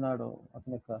పొందినాడు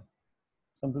అతని యొక్క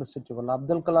సింప్లిసిటీ వల్ల.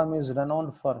 Abdul Kalam is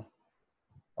renowned for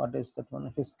what is that one,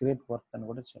 his great work అని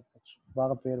కూడా చెప్పచ్చు.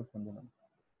 బాగా పేరు పొందిన.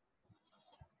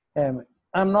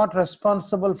 I'm not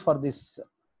responsible for this,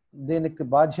 దీనికి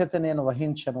బాధ్యత నేను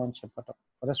వహించను అని చెప్పటం.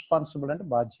 రెస్పాన్సిబుల్ అంటే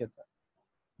బాధ్యత.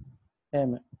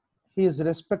 He's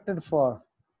respected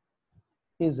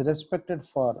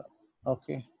for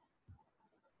okay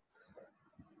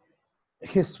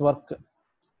his work,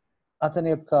 అతని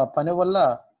యొక్క పని వల్ల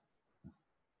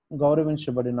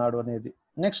గౌరవించబడినాడు అనేది.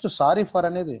 నెక్స్ట్ సారీ ఫర్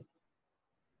అనేది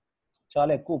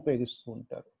చాలా ఎక్కువ ఉపయోగిస్తూ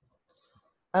ఉంటారు.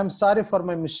 I'm sorry for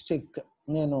my mistake,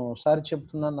 నేను సారీ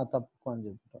చెప్తున్నాను నా తప్పు అని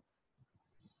చెప్తాను.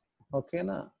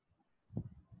 ఓకేనా.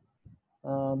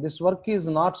 This work is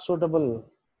not suitable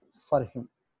for him,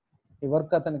 ఈ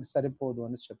వర్క్ అతనికి సరిపోదు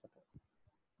అని చెప్పటం.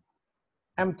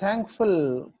 I'm thankful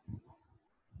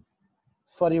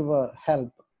for your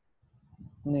help,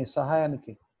 నీ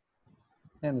సహాయానికి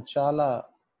నేను చాలా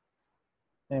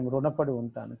రుణపడి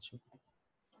ఉంటాను చెప్పి.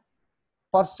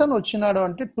 పర్సన్ వచ్చినాడు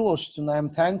అంటే టు వస్తుంది.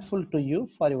 I'm thankful to you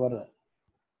for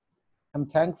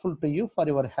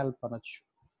your help అనొచ్చు.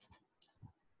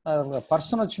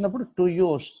 పర్సన్ వచ్చినప్పుడు టు యూ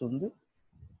వస్తుంది.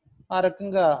 ఆ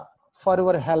రకంగా ఫర్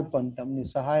యువర్ హెల్ప్ అంటాం, నీ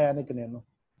సహాయానికి నేను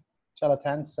చాలా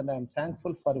థ్యాంక్స్ అండి, I'm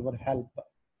thankful for your help,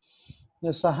 నీ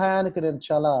సహాయానికి నేను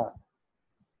చాలా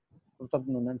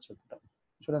కృతజ్ఞుడని చెప్తాం.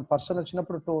 చూడండి, పర్సన్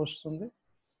వచ్చినప్పుడు టు వస్తుంది,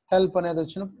 హెల్ప్ అనేది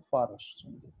వచ్చినప్పుడు ఫార్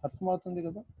వస్తుంది. అర్థమవుతుంది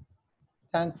కదా.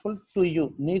 థ్యాంక్ఫుల్ టు యూ,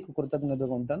 నీకు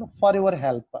కృతజ్ఞతగా ఉంటాను, ఫర్ యువర్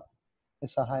హెల్ప్, నీ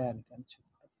సహాయానికి అని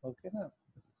చెప్తాను. ఓకేనా.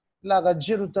 ఇలాగ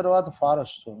అడ్జెక్టివ్ తర్వాత ఫార్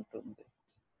వస్తూ ఉంటుంది.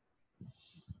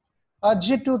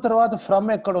 అడ్జెక్టివ్ తర్వాత ఫ్రమ్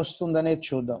ఎక్కడ వస్తుంది అనేది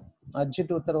చూద్దాం.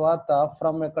 అడ్జెక్టివ్ తర్వాత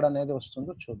ఫ్రమ్ ఎక్కడ అనేది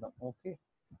వస్తుందో చూద్దాం. ఓకే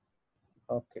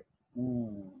ఓకే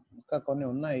ఇంకా కొన్ని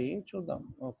ఉన్నాయి చూద్దాం.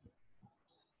 Okay,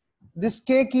 this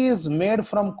cake is made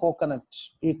from coconut,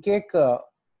 ఈ కేక్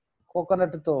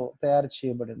కోకోనట్ తో తయారు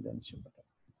చేయబడింది అని చెప్పటం.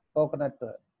 కోకోనట్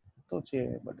తో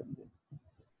చేయబడింది.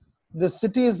 The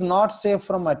city is not safe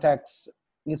from attacks,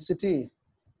 ఈ సిటీ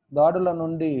దాడుల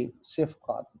నుండి సేఫ్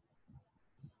కాదు.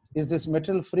 Is this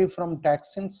material free from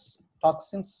toxins?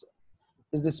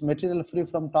 Is this material free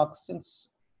from toxins?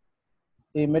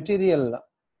 ఈ మెటీరియల్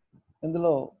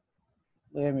ఇందులో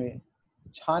ఏమి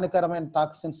హానికరమైన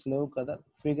టాక్సిన్స్ లేవు కదా,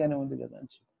 ఫ్రీగానే ఉంది కదా అని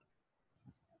చెప్పి.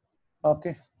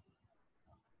 Okay,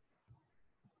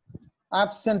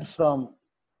 absent from,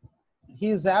 he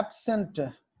is absent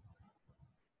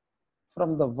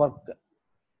from the work,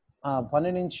 ఆ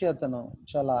పని నుంచి అతను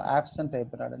చాలా absent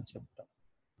అయిపోయాడని చెప్తాం.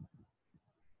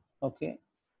 Okay,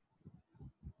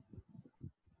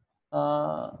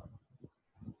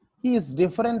 he is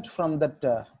different from that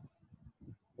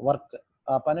work,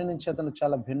 ఆ పని నుంచి అతను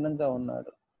చాలా భిన్నంగా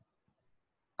ఉన్నాడు.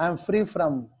 I'm free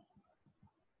from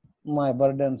my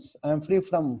burdens, I'm free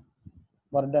from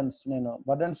burdens, నేను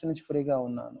బర్డన్స్ నుంచి ఫ్రీగా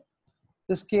ఉన్నాను.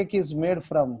 This cake is made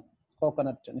from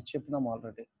coconut అని చెప్పినాం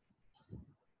already.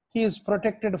 He is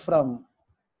protected from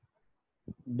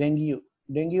dengue,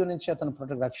 dengue నుంచి అతను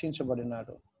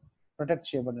రక్షించబడినాడు, protect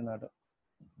చేయబడినాడు.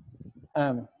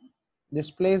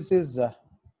 This place is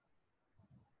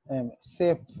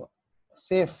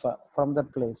safe from that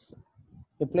place,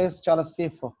 ఈ place చాలా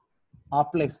సేఫ్ ఆ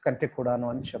ప్లేస్ కంటే కూడాను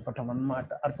అని చెప్పటం అన్నమాట.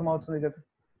 అర్థమవుతుంది కదా.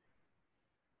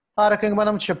 ఆ రకంగా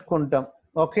మనం చెప్పుకుంటాం.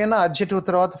 ఓకేనా. అడ్జెక్టివ్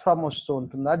తర్వాత ఫ్రమ్ వస్తూ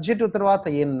ఉంటుంది. అడ్జెక్టివ్ తర్వాత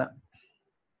in.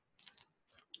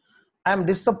 I'm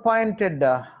disappointed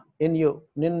in you,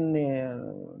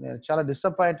 నేను చాలా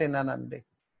డిసప్పాయింట్ అయినానండి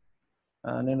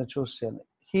నేను చూసాను.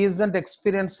 He isn't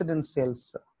experienced in sales,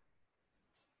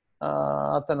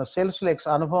 అతను సేల్స్లో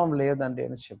అనుభవం లేదండి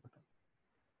అని చెప్పటం.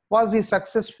 Was he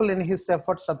successful in his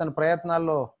efforts, అతని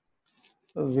ప్రయత్నాల్లో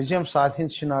విజయం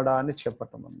సాధించినాడా అని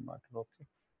చెప్పటం అన్నమాట. ఓకే,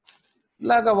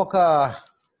 ఇలాగా ఒక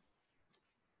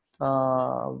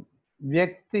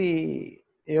వ్యక్తి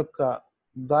యొక్క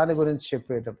దాని గురించి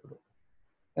చెప్పేటప్పుడు,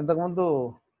 ఇంతకుముందు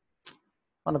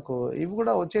మనకు ఇవి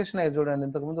కూడా వచ్చేసినాయి చూడండి,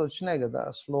 ఇంతకుముందు వచ్చినాయి కదా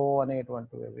స్లో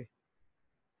అనేటువంటివి, అవి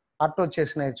అట్ట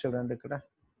వచ్చేసినాయి చూడండి ఇక్కడ.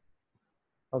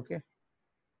 ఓకే,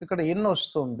 ఇక్కడ ఇన్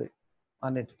వస్తుంది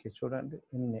అన్నిటికీ చూడండి,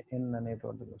 ఇన్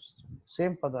అనేటువంటిది వస్తుంది,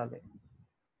 సేమ్ పదాలే.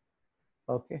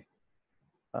 ఓకే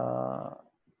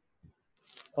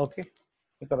ఓకే,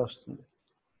 ఇక్కడ వస్తుంది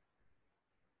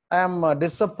ఐఎమ్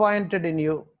డిసప్పాయింటెడ్ ఇన్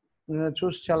యూ, నేను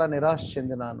చూసి చాలా నిరాశ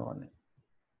చెందినాను అని.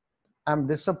 I'm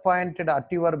disappointed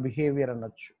at your behaviour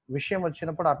అనొచ్చు. విషయం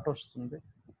వచ్చినప్పుడు అట్ వస్తుంది,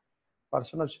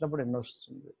 పర్సన్ వచ్చినప్పుడు ఎన్ని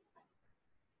వస్తుంది.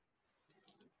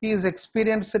 He is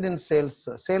experienced in sales,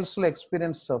 సేల్స్లో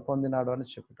ఎక్స్పీరియన్స్ పొందినాడు అని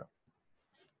చెప్పటం.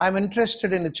 ఐఎమ్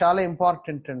ఇంట్రెస్టెడ్ ఇన్, చాలా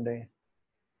ఇంపార్టెంట్ అండి.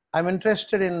 ఐఎమ్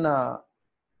ఇంట్రెస్టెడ్ ఇన్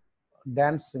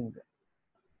డాన్సింగ్,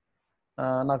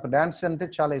 నాకు డాన్స్ అంటే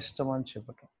చాలా ఇష్టం అని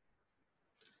చెప్పటం.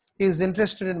 ఈజ్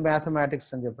ఇంట్రెస్టెడ్ ఇన్ మ్యాథమెటిక్స్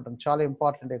అని చెప్పడం చాలా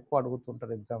ఇంపార్టెంట్, ఎక్కువ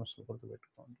అడుగుతుంటారు ఎగ్జామ్స్లో,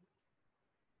 గుర్తుపెట్టుకోండి.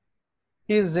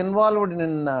 Is involved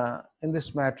in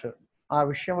this matter, ఆ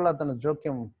విషయంలో అతను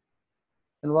జోక్యం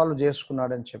ఇన్వాల్వ్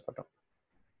చేసుకున్నాడని చెప్పటం.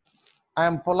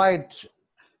 I'm polite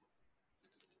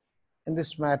in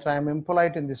this matter, I'm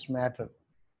ఇంపొలైట్ in this matter.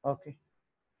 Okay,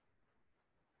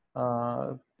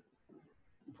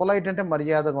 polite అంటే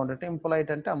మర్యాదగా ఉండటం,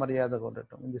 ఇంపొలైట్ అంటే అమర్యాదగా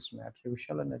ఉండటం. ఇన్ దిస్ మ్యాటర్, ఈ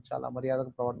విషయంలో నేను చాలా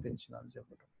మర్యాదగా ప్రవర్తించిన అని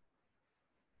చెప్పటం.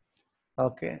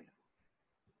 Okay,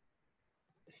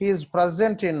 he's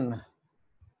present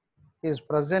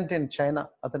in China,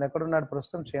 అతను ఎక్కడున్నాడు,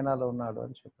 ప్రస్తుతం చైనాలో ఉన్నాడు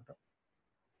అని చెప్పటం.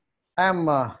 I'm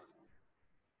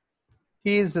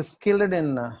he's skilled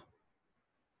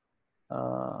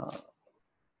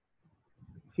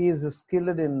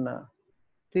in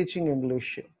teaching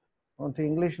English,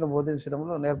 ఇంగ్లీష్లో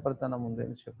బోధించడంలో నేర్పరితనం ఉంది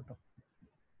అని చెప్పటం.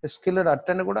 స్కిల్డ్ అట్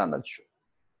అని కూడా అనొచ్చు.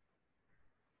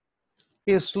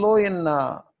 He slow in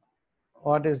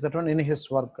what is that one, in his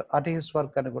work, at his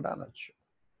work అని కూడా అనొచ్చు.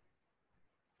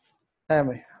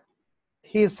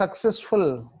 He successful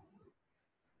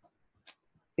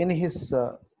in his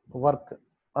work,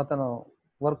 అతను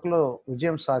వర్క్లో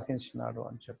విజయం సాధించినాడు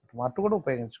అని చెప్పటం, అటు కూడా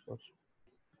ఉపయోగించుకోవచ్చు.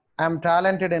 ఐఎమ్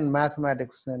టాలెంటెడ్ ఇన్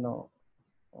మ్యాథమెటిక్స్, నేను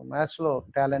మ్యాథ్స్లో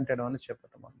టాలెంటెడ్ అని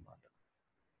చెప్పటం అనమాట.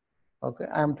 Okay,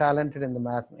 I'm talented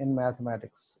in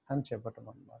mathematics అని చెప్పటం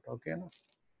అనమాట. ఓకేనా,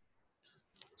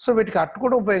 సో వీటికి అటు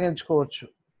కూడా ఉపయోగించుకోవచ్చు.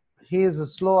 హీఈస్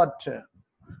స్లో అట్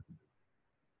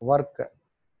వర్క్,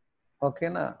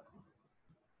 ఓకేనా,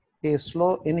 he slow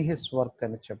in his work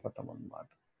అని చెప్పటం అనమాట.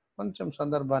 కొంచెం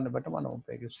సందర్భాన్ని బట్టి మనం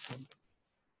ఉపయోగిస్తుంటాం.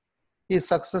 He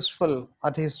successful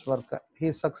at his work, he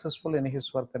successful in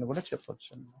his work అని కూడా చెప్పొచ్చు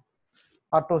అన్నమాట.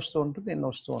 అటు వస్తూ ఉంటుంది, ఇన్ని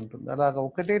వస్తూ ఉంటుంది. అలాగా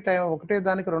ఒకటే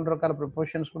దానికి రెండు రకాల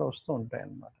ప్రిపోజిషన్స్ కూడా వస్తూ ఉంటాయి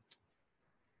అన్నమాట.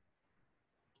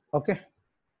 ఓకే,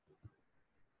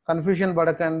 కన్ఫ్యూజన్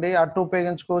పడకండి, అటు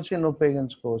ఉపయోగించుకోవచ్చు, ఇన్ని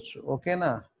ఉపయోగించుకోవచ్చు.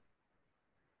 ఓకేనా,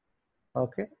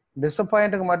 ఓకే.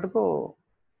 డిసప్పాయింట్కి మటుకు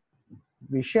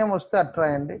విషయం వస్తే అటు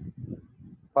రాయండి,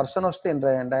 పర్సన్ వస్తే ఇన్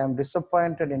రాయండి. ఐఎమ్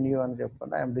డిసప్పాయింటెడ్ ఇన్ యూ అని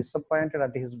చెప్పండి, I'm disappointed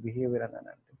at his behaviour అని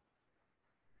అనండి.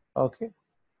 Okay,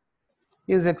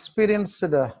 is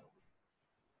experienced,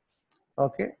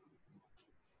 okay,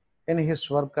 in his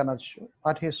work అనొచ్చు,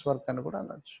 అట్ హిస్ వర్క్ అని కూడా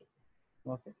అనొచ్చు.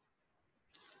 Okay,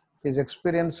 is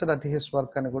experienced at his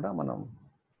work అని కూడా మనం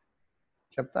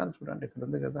చెప్తాను. చూడండి, ఇక్కడ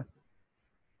ఉంది కదా.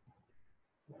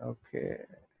 ఓకే,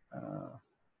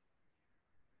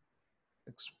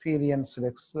 ఎక్స్పీరియన్స్డ్,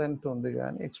 ఎక్సలెంట్ ఉంది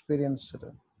కానీ experienced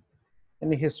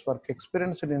in his work,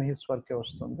 experienced in his వర్కే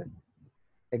వస్తుంది.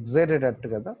 ఎగ్జైటెడ్ అట్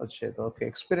కదా వచ్చేది. ఓకే,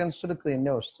 ఎక్స్పీరియన్స్డ్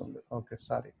క్రీన్నే వస్తుంది. Okay,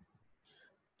 sorry.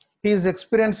 He's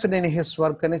experienced in his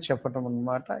work అని చెప్పటం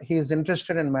అనమాట. He's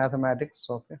interested in mathematics.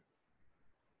 Okay,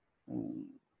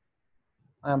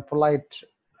 I'm polite.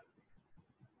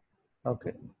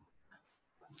 Okay,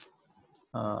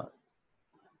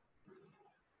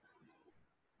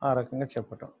 ఆ రకంగా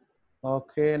చెప్పటం.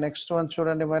 ఓకే, నెక్స్ట్ వన్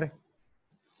చూడండి మరి.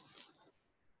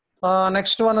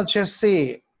 నెక్స్ట్ వన్ వచ్చేసి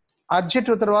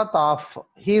అడ్జెక్టివ్ తర్వాత of.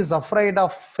 He's afraid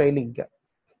of failing,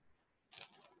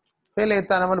 fail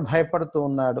అవుతానమని భయపడుతూ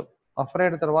ఉన్నాడు.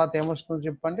 అఫ్రైడ్ తర్వాత ఏమొస్తుంది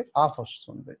చెప్పండి, ఆఫ్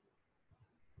వస్తుంది.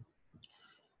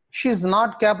 She is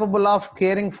not capable of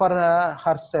caring for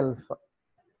her self,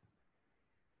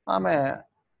 ఆమె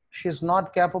she is not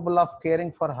capable of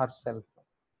caring for her self,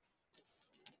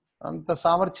 అంత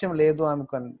సామర్థ్యం లేదు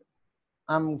ఆమెకు.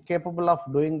 I'm capable of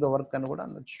doing the work అని కూడా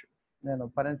అనొచ్చు, నేను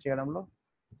పని చేయడంలో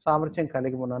సామర్థ్యం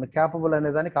కలిగి ఉన్నాను. క్యాపబుల్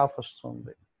అనే దానికి ఆఫ్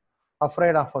వస్తుంది,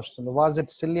 అఫ్రైడ్ ఆఫ్ వస్తుంది. Was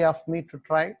it silly of me to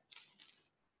try,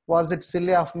 was it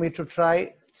silly of me to try.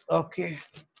 Okay,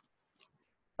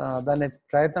 దాన్ని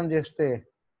ప్రయత్నం చేస్తే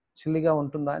సిల్లీగా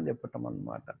ఉంటుందా అని చెప్పటం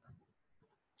అన్నమాట.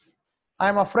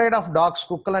 ఐఎమ్ అఫ్రైడ్ ఆఫ్ డాగ్స్,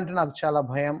 కుక్కలు అంటే నాకు చాలా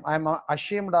భయం. I'm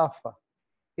ashamed of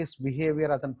his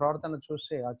behaviour, అతని ప్రవర్తన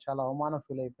చూసి చాలా అవమానం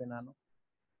feel అయిపోయినాను.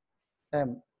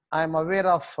 I'm aware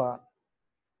of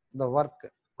the work,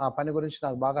 ఆ పని గురించి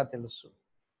నాకు బాగా తెలుసు.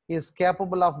 Is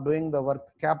capable of doing the work,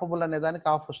 capable అనే దానికి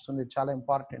ఆఫ్ వస్తుంది, చాలా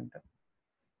important.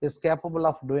 Is capable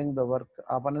of doing the work,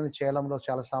 ఆ పనిని చేయడంలో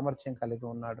చాలా సామర్థ్యం కలిగి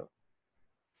ఉన్నాడు.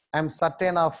 I'm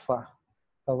certain of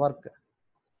the work,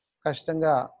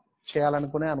 కష్టంగా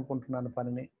అనుకుంటున్నాను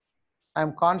పనిని.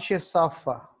 I'm conscious of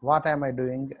what I'm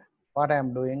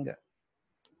doing,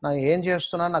 నేను ఏం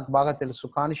చేస్తున్నాను నాకు బాగా తెలుసు.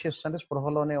 కాన్షియస్ అంటే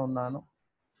స్పృహలోనే ఉన్నాను.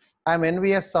 ఐఎమ్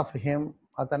ఎన్వియస్ ఆఫ్ హిమ్,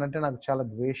 అతనంటే నాకు చాలా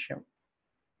ద్వేషం.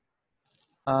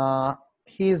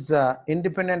 He's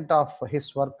independent of his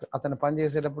work, అతను పని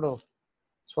చేసేటప్పుడు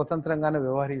స్వతంత్రంగానే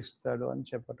వ్యవహరిస్తాడు అని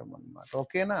చెప్పటం అన్నమాట.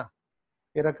 ఓకేనా,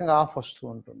 ఈ రకంగా ఆఫ్ వస్తూ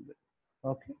ఉంటుంది.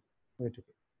 ఓకే,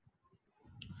 వీటికి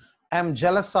ఐఎమ్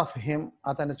జెలస్ ఆఫ్ హిమ్,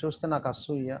 అతన్ని చూస్తే నాకు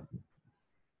అసూయ.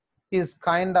 Is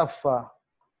kind of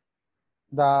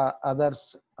the others,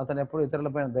 అతను ఎప్పుడు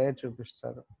ఇతరులపైన దయ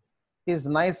చూపిస్తాడు. ఈజ్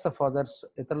నైస్ ఆఫ్ అదర్స్,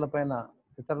 ఇతరులు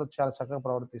చాలా చక్కగా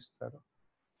ప్రవర్తిస్తాడు.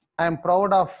 I'm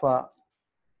proud of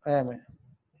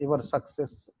your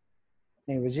success,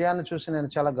 నీ విజయాన్ని చూసి నేను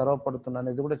చాలా గర్వపడుతున్నాను.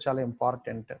 ఇది కూడా చాలా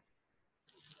important.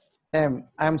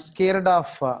 I'm scared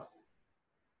of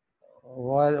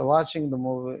watching the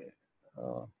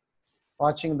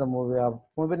movie, ఆ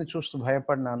మూవీని చూస్తూ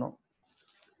భయపడినాను.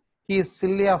 He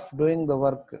silly of doing the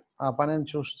work, ఆ పనిని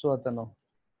చూస్తూ అతను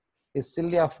ఈ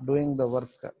silly of doing the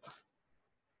work,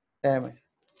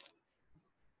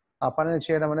 ఆ పనిని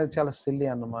చేయడం అనేది చాలా సిల్లీ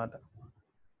అన్నమాట.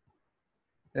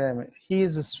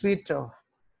 He's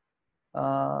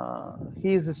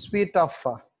sweet of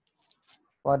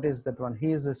what is that one,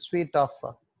 he's sweet of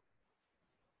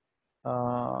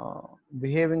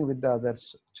behaving with the others,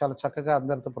 చాలా చక్కగా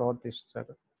అందరితో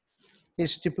ప్రవర్తిస్తాడు.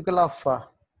 He's typical of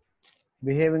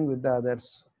behaving with the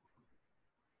others,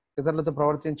 ఇతరులతో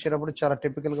ప్రవర్తించేటప్పుడు చాలా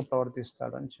టిపికల్గా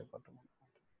ప్రవర్తిస్తాడు అని చెప్పటం.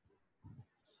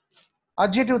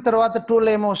 అడ్జెక్టివ్ తర్వాత టూలు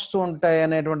ఏమో వస్తూ ఉంటాయి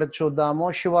అనేటువంటిది చూద్దాము.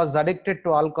 She was addicted to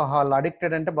alcohol,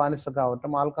 addicted అంటే బానిస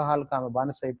కావటం, ఆల్కహాల్కి ఆమె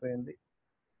బానిస అయిపోయింది,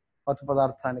 మత్తు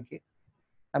పదార్థానికి.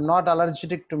 ఐఎమ్ నాట్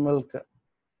అలర్జిటిక్ టు మిల్క్,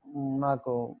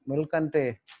 నాకు మిల్క్ అంటే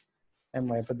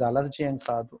పెద్ద అలర్జీ ఏం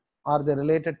కాదు. Are they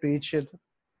related to each other,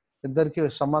 ఇద్దరికి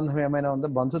సంబంధం ఏమైనా ఉందా,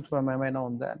 బంధుత్వం ఏమైనా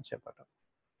ఉందా అని చెప్పటం.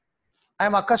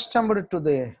 I'm accustomed to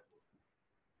the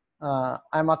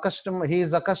he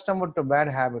is accustomed to bad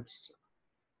habits.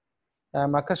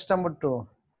 I'm accustomed to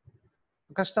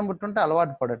అంటే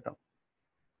అలవాటు పడటం.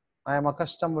 I'm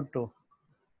accustomed to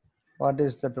what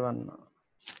is that one,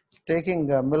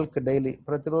 taking milk daily,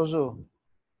 ప్రతిరోజు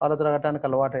పాలు త్రాగటానికి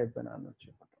అలవాటు అయిపోయినాను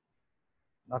చెప్పటం.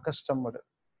 Accustomed.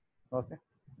 Okay.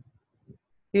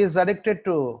 He is addicted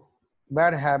to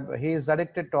bad habit, he is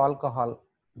addicted to alcohol,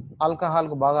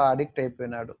 ఆల్కహాల్కు బాగా addict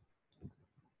అయిపోయినాడు.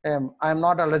 I'm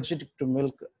not అలర్జిటిక్ to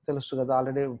milk, తెలుసు కదా,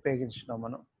 ఆల్రెడీ ఉపయోగించినాం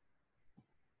మనం.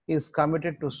 ఈజ్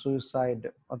కమిటెడ్ టు సూసైడ్,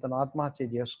 అతను ఆత్మహత్య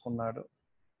చేసుకున్నాడు.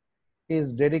 Is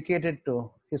dedicated to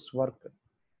his work,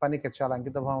 పనికి చాలా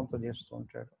అంకిత భావంతో చేస్తూ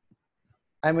ఉంటాడు.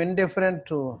 I'm indifferent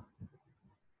to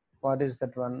what is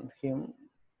that one, him,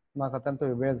 నాకు అతనితో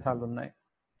విభేదాలు ఉన్నాయి.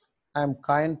 I'm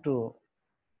kind to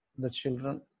the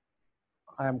children,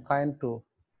 I'm kind to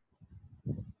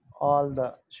all the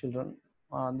children,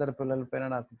 అందరి పిల్లలపైన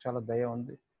నాకు చాలా దయ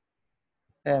ఉంది.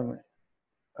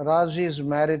 రాజు is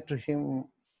married to him,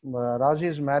 Raju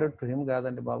is married to him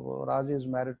కాదండి బాబు, రాజు is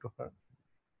married to her.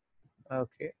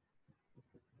 Okay,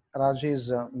 Raju is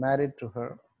married to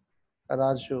her,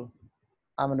 రాజు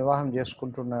ఆమె వివాహం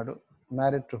చేసుకుంటున్నాడు.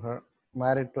 Married to her,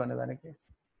 married to అనే దానికి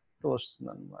టు వస్తుంది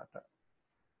అనమాట.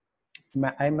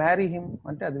 ఐ మ్యారీ హిమ్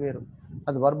అంటే అది వేరు,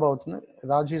 అది వర్బ్ అవుతుంది.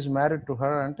 రాజు ఈజ్ మ్యారీడ్ టు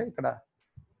హర్ అంటే ఇక్కడ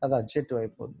అది అడ్జెక్టివ్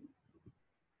అయిపోతుంది.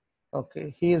 Okay.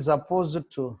 He is opposed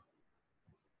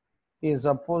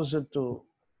to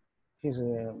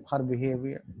her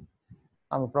behaviour,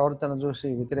 ఆమె ప్రవర్తన చూసి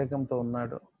వ్యతిరేకంతో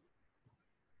ఉన్నాడు.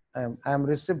 I'm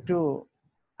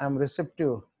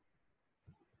receptive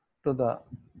to the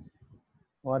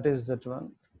what is that one,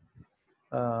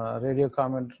 radio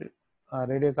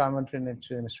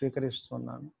కామెంటరీని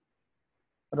స్వీకరిస్తున్నాను.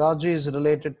 Raju is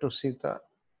related to Sita,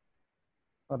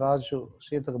 రాజు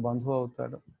సీతకు బంధువు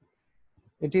అవుతాడు.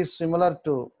 It is similar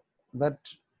to that,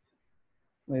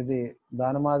 ఇది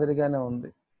దాని మాదిరిగానే ఉంది.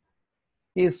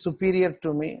 He is superior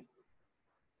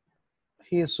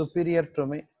to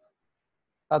me,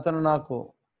 అతను నాకు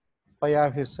పై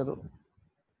ఆఫీసరు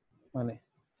అని.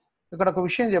 ఇక్కడ ఒక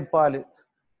విషయం చెప్పాలి,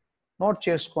 నోట్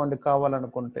చేసుకోండి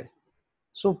కావాలనుకుంటే.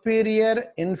 Superior,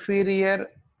 inferior,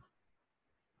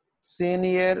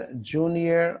 senior,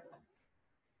 junior,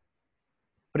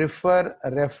 prefer,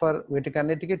 refer,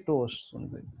 వీటికన్నిటికీ to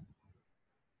వస్తుంది.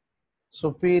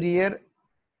 Superior,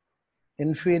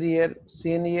 inferior,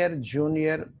 senior,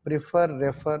 junior, prefer,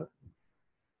 refer,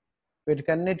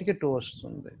 వీటికన్నిటికీ to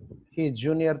వస్తుంది. He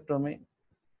junior to me,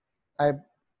 I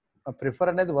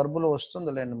prefer అనేది వర్బులో వస్తుంది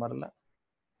లేండి మరలా.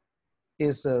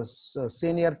 Is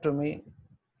senior to me,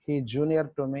 he junior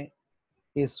to me,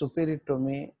 he superior to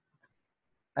me,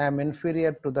 I'm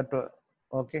inferior to that.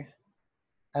 Okay,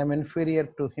 I'm inferior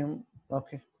to him.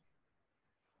 Okay.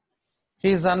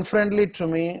 He's unfriendly to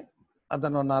me,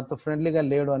 అతను నాతో ఫ్రెండ్లీగా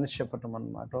లేడు అని చెప్పటం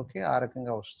అనమాట. ఓకే, ఆ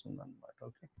రకంగా వస్తుంది అనమాట.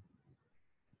 Okay.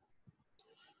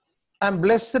 I'm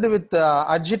blessed with,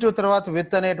 adjective తర్వాత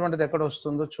విత్ అనేటువంటిది ఎక్కడ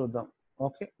వస్తుందో చూద్దాం.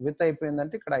 ఓకే, విత్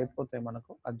అయిపోయిందంటే ఇక్కడ అయిపోతాయి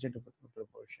మనకు అడ్జెక్టివ్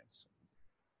ప్రిపోజిషన్స్.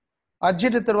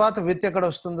 అడ్జెక్టివ్ తర్వాత విత్ ఎక్కడ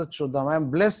వస్తుందో చూద్దాం. I'm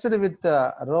blessed with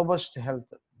robust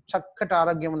health, చక్కటి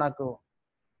ఆరోగ్యం నాకు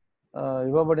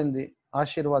ఇవ్వబడింది,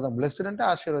 ఆశీర్వాదం. బ్లెస్డ్ అంటే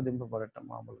ఆశీర్వదింపబడటం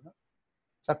మామూలుగా.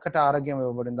 చక్కటి ఆరోగ్యం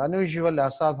ఇవ్వబడింది. అన్యూజువల్,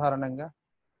 అసాధారణంగా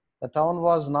the town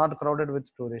was not crowded with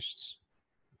tourists.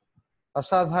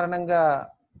 అసాధారణంగా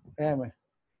ఏమి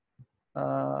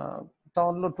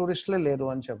టౌన్లో టూరిస్టులే లేరు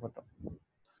అని చెప్పటం.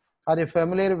 Are you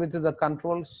familiar with the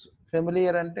controls?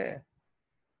 Familiar అంటే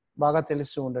బాగా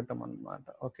తెలిసి ఉండటం అన్నమాట.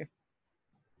 Okay,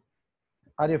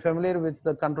 are you familiar with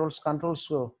the controls? Controls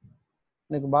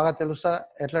నీకు బాగా తెలుసా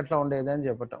ఎట్లెట్లా ఉండేది అని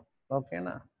చెప్పటం.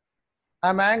 ఓకేనా.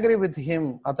 I'm angry with him.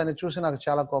 అతన్ని చూసి నాకు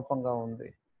చాలా కోపంగా ఉంది.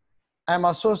 I'm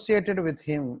associated with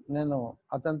him. నేను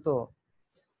అతనితో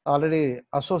ఆల్రెడీ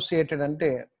అసోసియేటెడ్ అంటే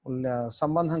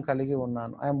సంబంధం కలిగి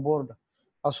ఉన్నాను. I'm board.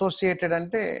 అసోసియేటెడ్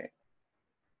అంటే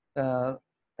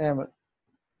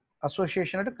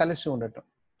అసోసియేషన్ అంటే కలిసి ఉండటం.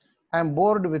 I'm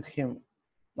board with him.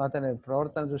 అతని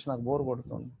ప్రవర్తన చూసి నాకు బోర్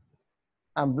కొడుతుంది.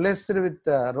 I'm blessed with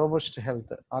robust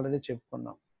health. Already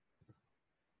చెప్పుకున్నాం.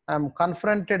 I'm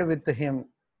confronted with him.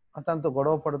 అతనితో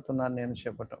గొడవ పడుతున్నాను నేను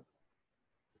చెప్పటం.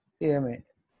 ఏమి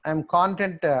I'm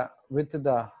content with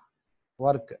the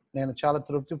work. నేను చాలా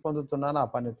తృప్తి పొందుతున్నాను ఆ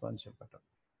పనితో అని చెప్పటం.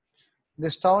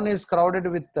 This town is crowded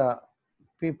with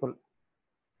people.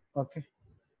 Okay,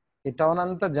 ఈ టౌన్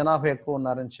అంతా జనాభా ఎక్కువ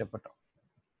ఉన్నారని చెప్పటం.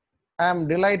 I'm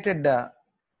delighted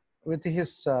with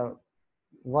his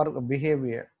work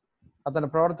behaviour. అతని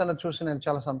ప్రవర్తన చూసి నేను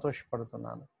చాలా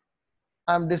సంతోషపడుతున్నాను.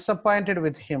 I'm disappointed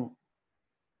with him.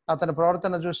 అతని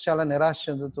ప్రవర్తన చూసి చాలా నిరాశ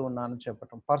చెందుతూ ఉన్నాను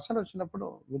చెప్పటం. పర్సన్ వచ్చినప్పుడు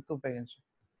విత్ ఉపయోగించి.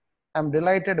 I'm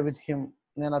delighted with him.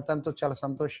 నేను అతనితో చాలా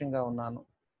సంతోషంగా ఉన్నాను.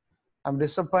 I'm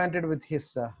disappointed with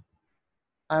his.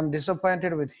 I'm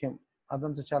disappointed with him.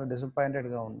 అతనితో చాలా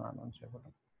డిసప్పాయింటెడ్గా ఉన్నాను అని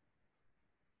చెప్పటం.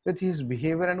 విత్ హిస్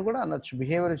బిహేవియర్ అని కూడా అనొచ్చు.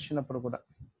 బిహేవియర్ ఇచ్చినప్పుడు కూడా.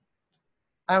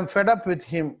 I'm fed up with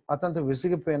him. అతనితో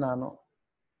విసిగిపోయినాను.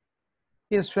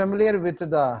 Is familiar with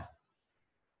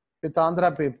Andhra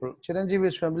people. Chiranjeevi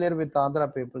is familiar with Andhra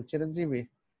people. Chiranjeevi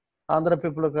Andhra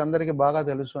పీపుల్కి అందరికీ బాగా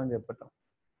తెలుసు అని చెప్పటం.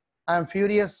 I'm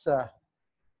furious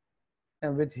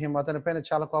with him. అతని పైన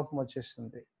చాలా కోపం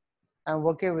వచ్చేసింది. I'm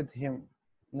okay with him.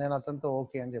 నేను అతనితో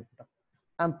ఓకే అని చెప్పటం.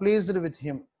 I'm pleased with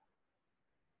him.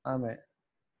 ఆమె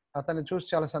అతన్ని చూసి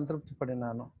చాలా సంతృప్తి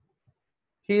పడినాను.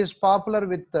 He is popular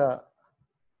with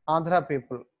Andhra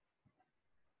people.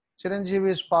 Chiranjeevi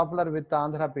is popular with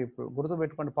Andhra people.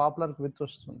 గుర్తుపెట్టుకోండి, పాపులర్కి విత్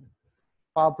వస్తుంది.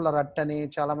 పాపులర్ అట్టని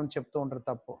చాలామంది చెప్తూ ఉంటారు,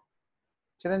 తప్పు.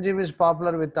 Chiranjeevi is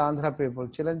popular with Andhra people.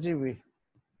 Chiranjeevi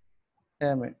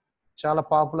ఏమి చాలా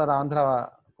పాపులర్ ఆంధ్ర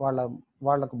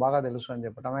వాళ్ళకు బాగా తెలుసు అని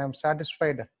చెప్పటం. I'm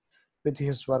satisfied with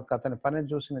his work. అతని పనిని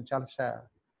చూసి నేను చాలా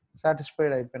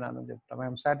సాటిస్ఫైడ్ అయిపోయినాను అని చెప్తాం.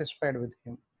 I'm satisfied with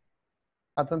him.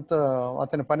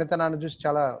 అతని పనితనాన్ని చూసి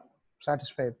చాలా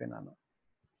satisfy అయిపోయినాను.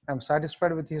 I'm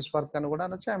satisfied with his work అని కూడా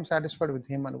అనొచ్చు. ఐఎమ్ సాటిస్ఫైడ్ విత్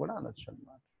హిమ్ అని కూడా అనొచ్చు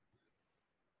అన్నమాట.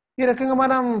 ఈ రకంగా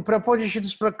మనం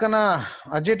ప్రపోజిషన్స్ పక్కన,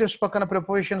 అడ్జెక్టివ్స్ పక్కన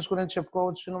ప్రపోజిషన్స్ గురించి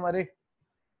చెప్పుకోవచ్చును. మరి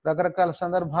రకరకాల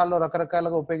సందర్భాల్లో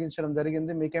రకరకాలుగా ఉపయోగించడం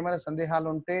జరిగింది. మీకేమైనా సందేహాలు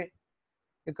ఉంటే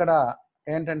ఇక్కడ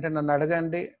ఏంటంటే నన్ను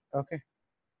అడగండి. Okay,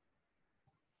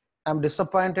 I'm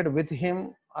disappointed with him.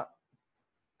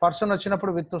 Person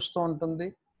వచ్చినప్పుడు విత్ వస్తూ ఉంటుంది.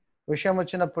 విషయం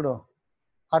వచ్చినప్పుడు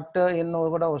అట్ ఇన్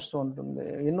కూడా వస్తూ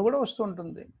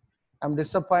ఉంటుంది. I'm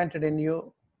disappointed in you.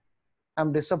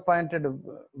 I'm disappointed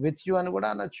with you అని కూడా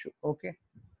అనొచ్చు. ఓకే,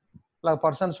 అలా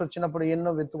పర్సన్స్ వచ్చినప్పుడు ఇన్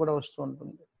విత్ కూడా వస్తూ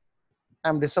ఉంటుంది.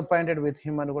 ఐఎమ్ డిసప్పాయింటెడ్ విత్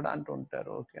హిమ్ అని కూడా అంటూ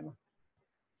ఉంటారు. ఓకేనా.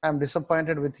 I'm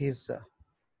disappointed with his.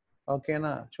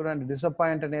 ఓకేనా. చూడండి,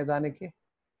 డిసప్పాయింట్ అనే దానికి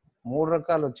 3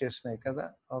 రకాలు వచ్చేసినాయి కదా.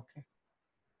 ఓకే,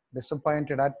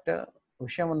 డిసప్పాయింటెడ్ అట్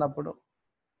విషయం ఉన్నప్పుడు.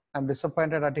 I'm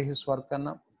disappointed at his work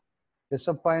అన్నాం.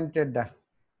 డిసప్పాయింటెడ్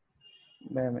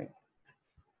మేము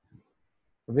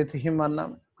విత్ హిమ్ అన్నాం.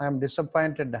 ఐఎమ్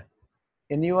డిసప్పాయింటెడ్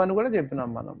ఇన్ యూ అని కూడా చెప్పినాం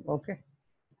మనం. ఓకే,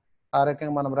 ఆ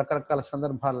రకంగా మనం రకరకాల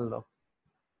సందర్భాలలో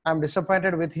ఐఎమ్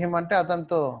డిసప్పాయింటెడ్ విత్ హిమ్ అంటే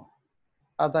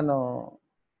అతను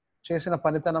చేసిన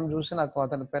పనితనం చూసి నాకు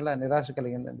అతని పైన నిరాశ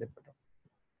కలిగిందని చెప్పటం.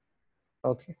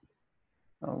 Okay,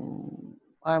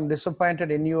 I'm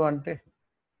disappointed in you అంటే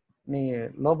నీ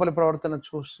లోపలి ప్రవర్తన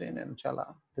చూసి నేను చాలా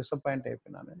డిసప్పాయింట్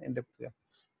అయిపోయినాను ఇన్ డెప్త్గా.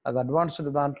 అది అడ్వాన్స్డ్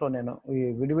దాంట్లో నేను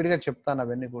విడివిడిగా చెప్తాను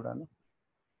అవన్నీ కూడాను.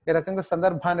 ఈ రకంగా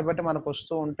సందర్భాన్ని బట్టి మనకు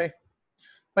వస్తూ ఉంటాయి.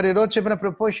 మరి ఈరోజు చెప్పిన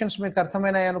ప్రపోజిషన్స్ మీకు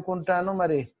అర్థమైనాయి అనుకుంటాను.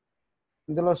 మరి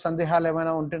ఇందులో సందేహాలు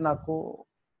ఏమైనా ఉంటే నాకు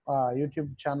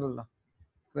యూట్యూబ్ ఛానల్లో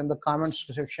క్రింద కామెంట్స్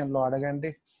సెక్షన్లో అడగండి.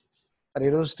 మరి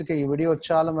ఈ రోజుకి ఈ వీడియో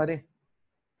చాలు. మరి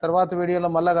తర్వాత వీడియోలో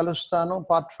మళ్ళీ కలుస్తాను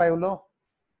పార్ట్ 5లో.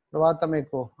 తర్వాత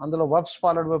మీకు అందులో వర్బ్స్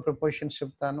ఫాలోడ్ బై ప్రపోజిషన్స్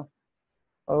చెప్తాను.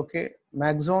 ఓకే,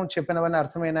 మ్యాక్సిమం చెప్పినవన్నీ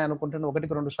అర్థమైనాయి అనుకుంటున్నాను.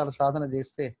 1-2 సార్లు సాధన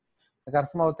చేస్తే మీకు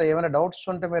అర్థమవుతాయి. ఏమైనా డౌట్స్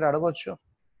ఉంటే మీరు అడగవచ్చు.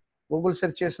 గూగుల్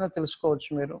సెర్చ్ చేసినా తెలుసుకోవచ్చు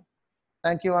మీరు.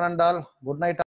 Thank you one and all. Good night.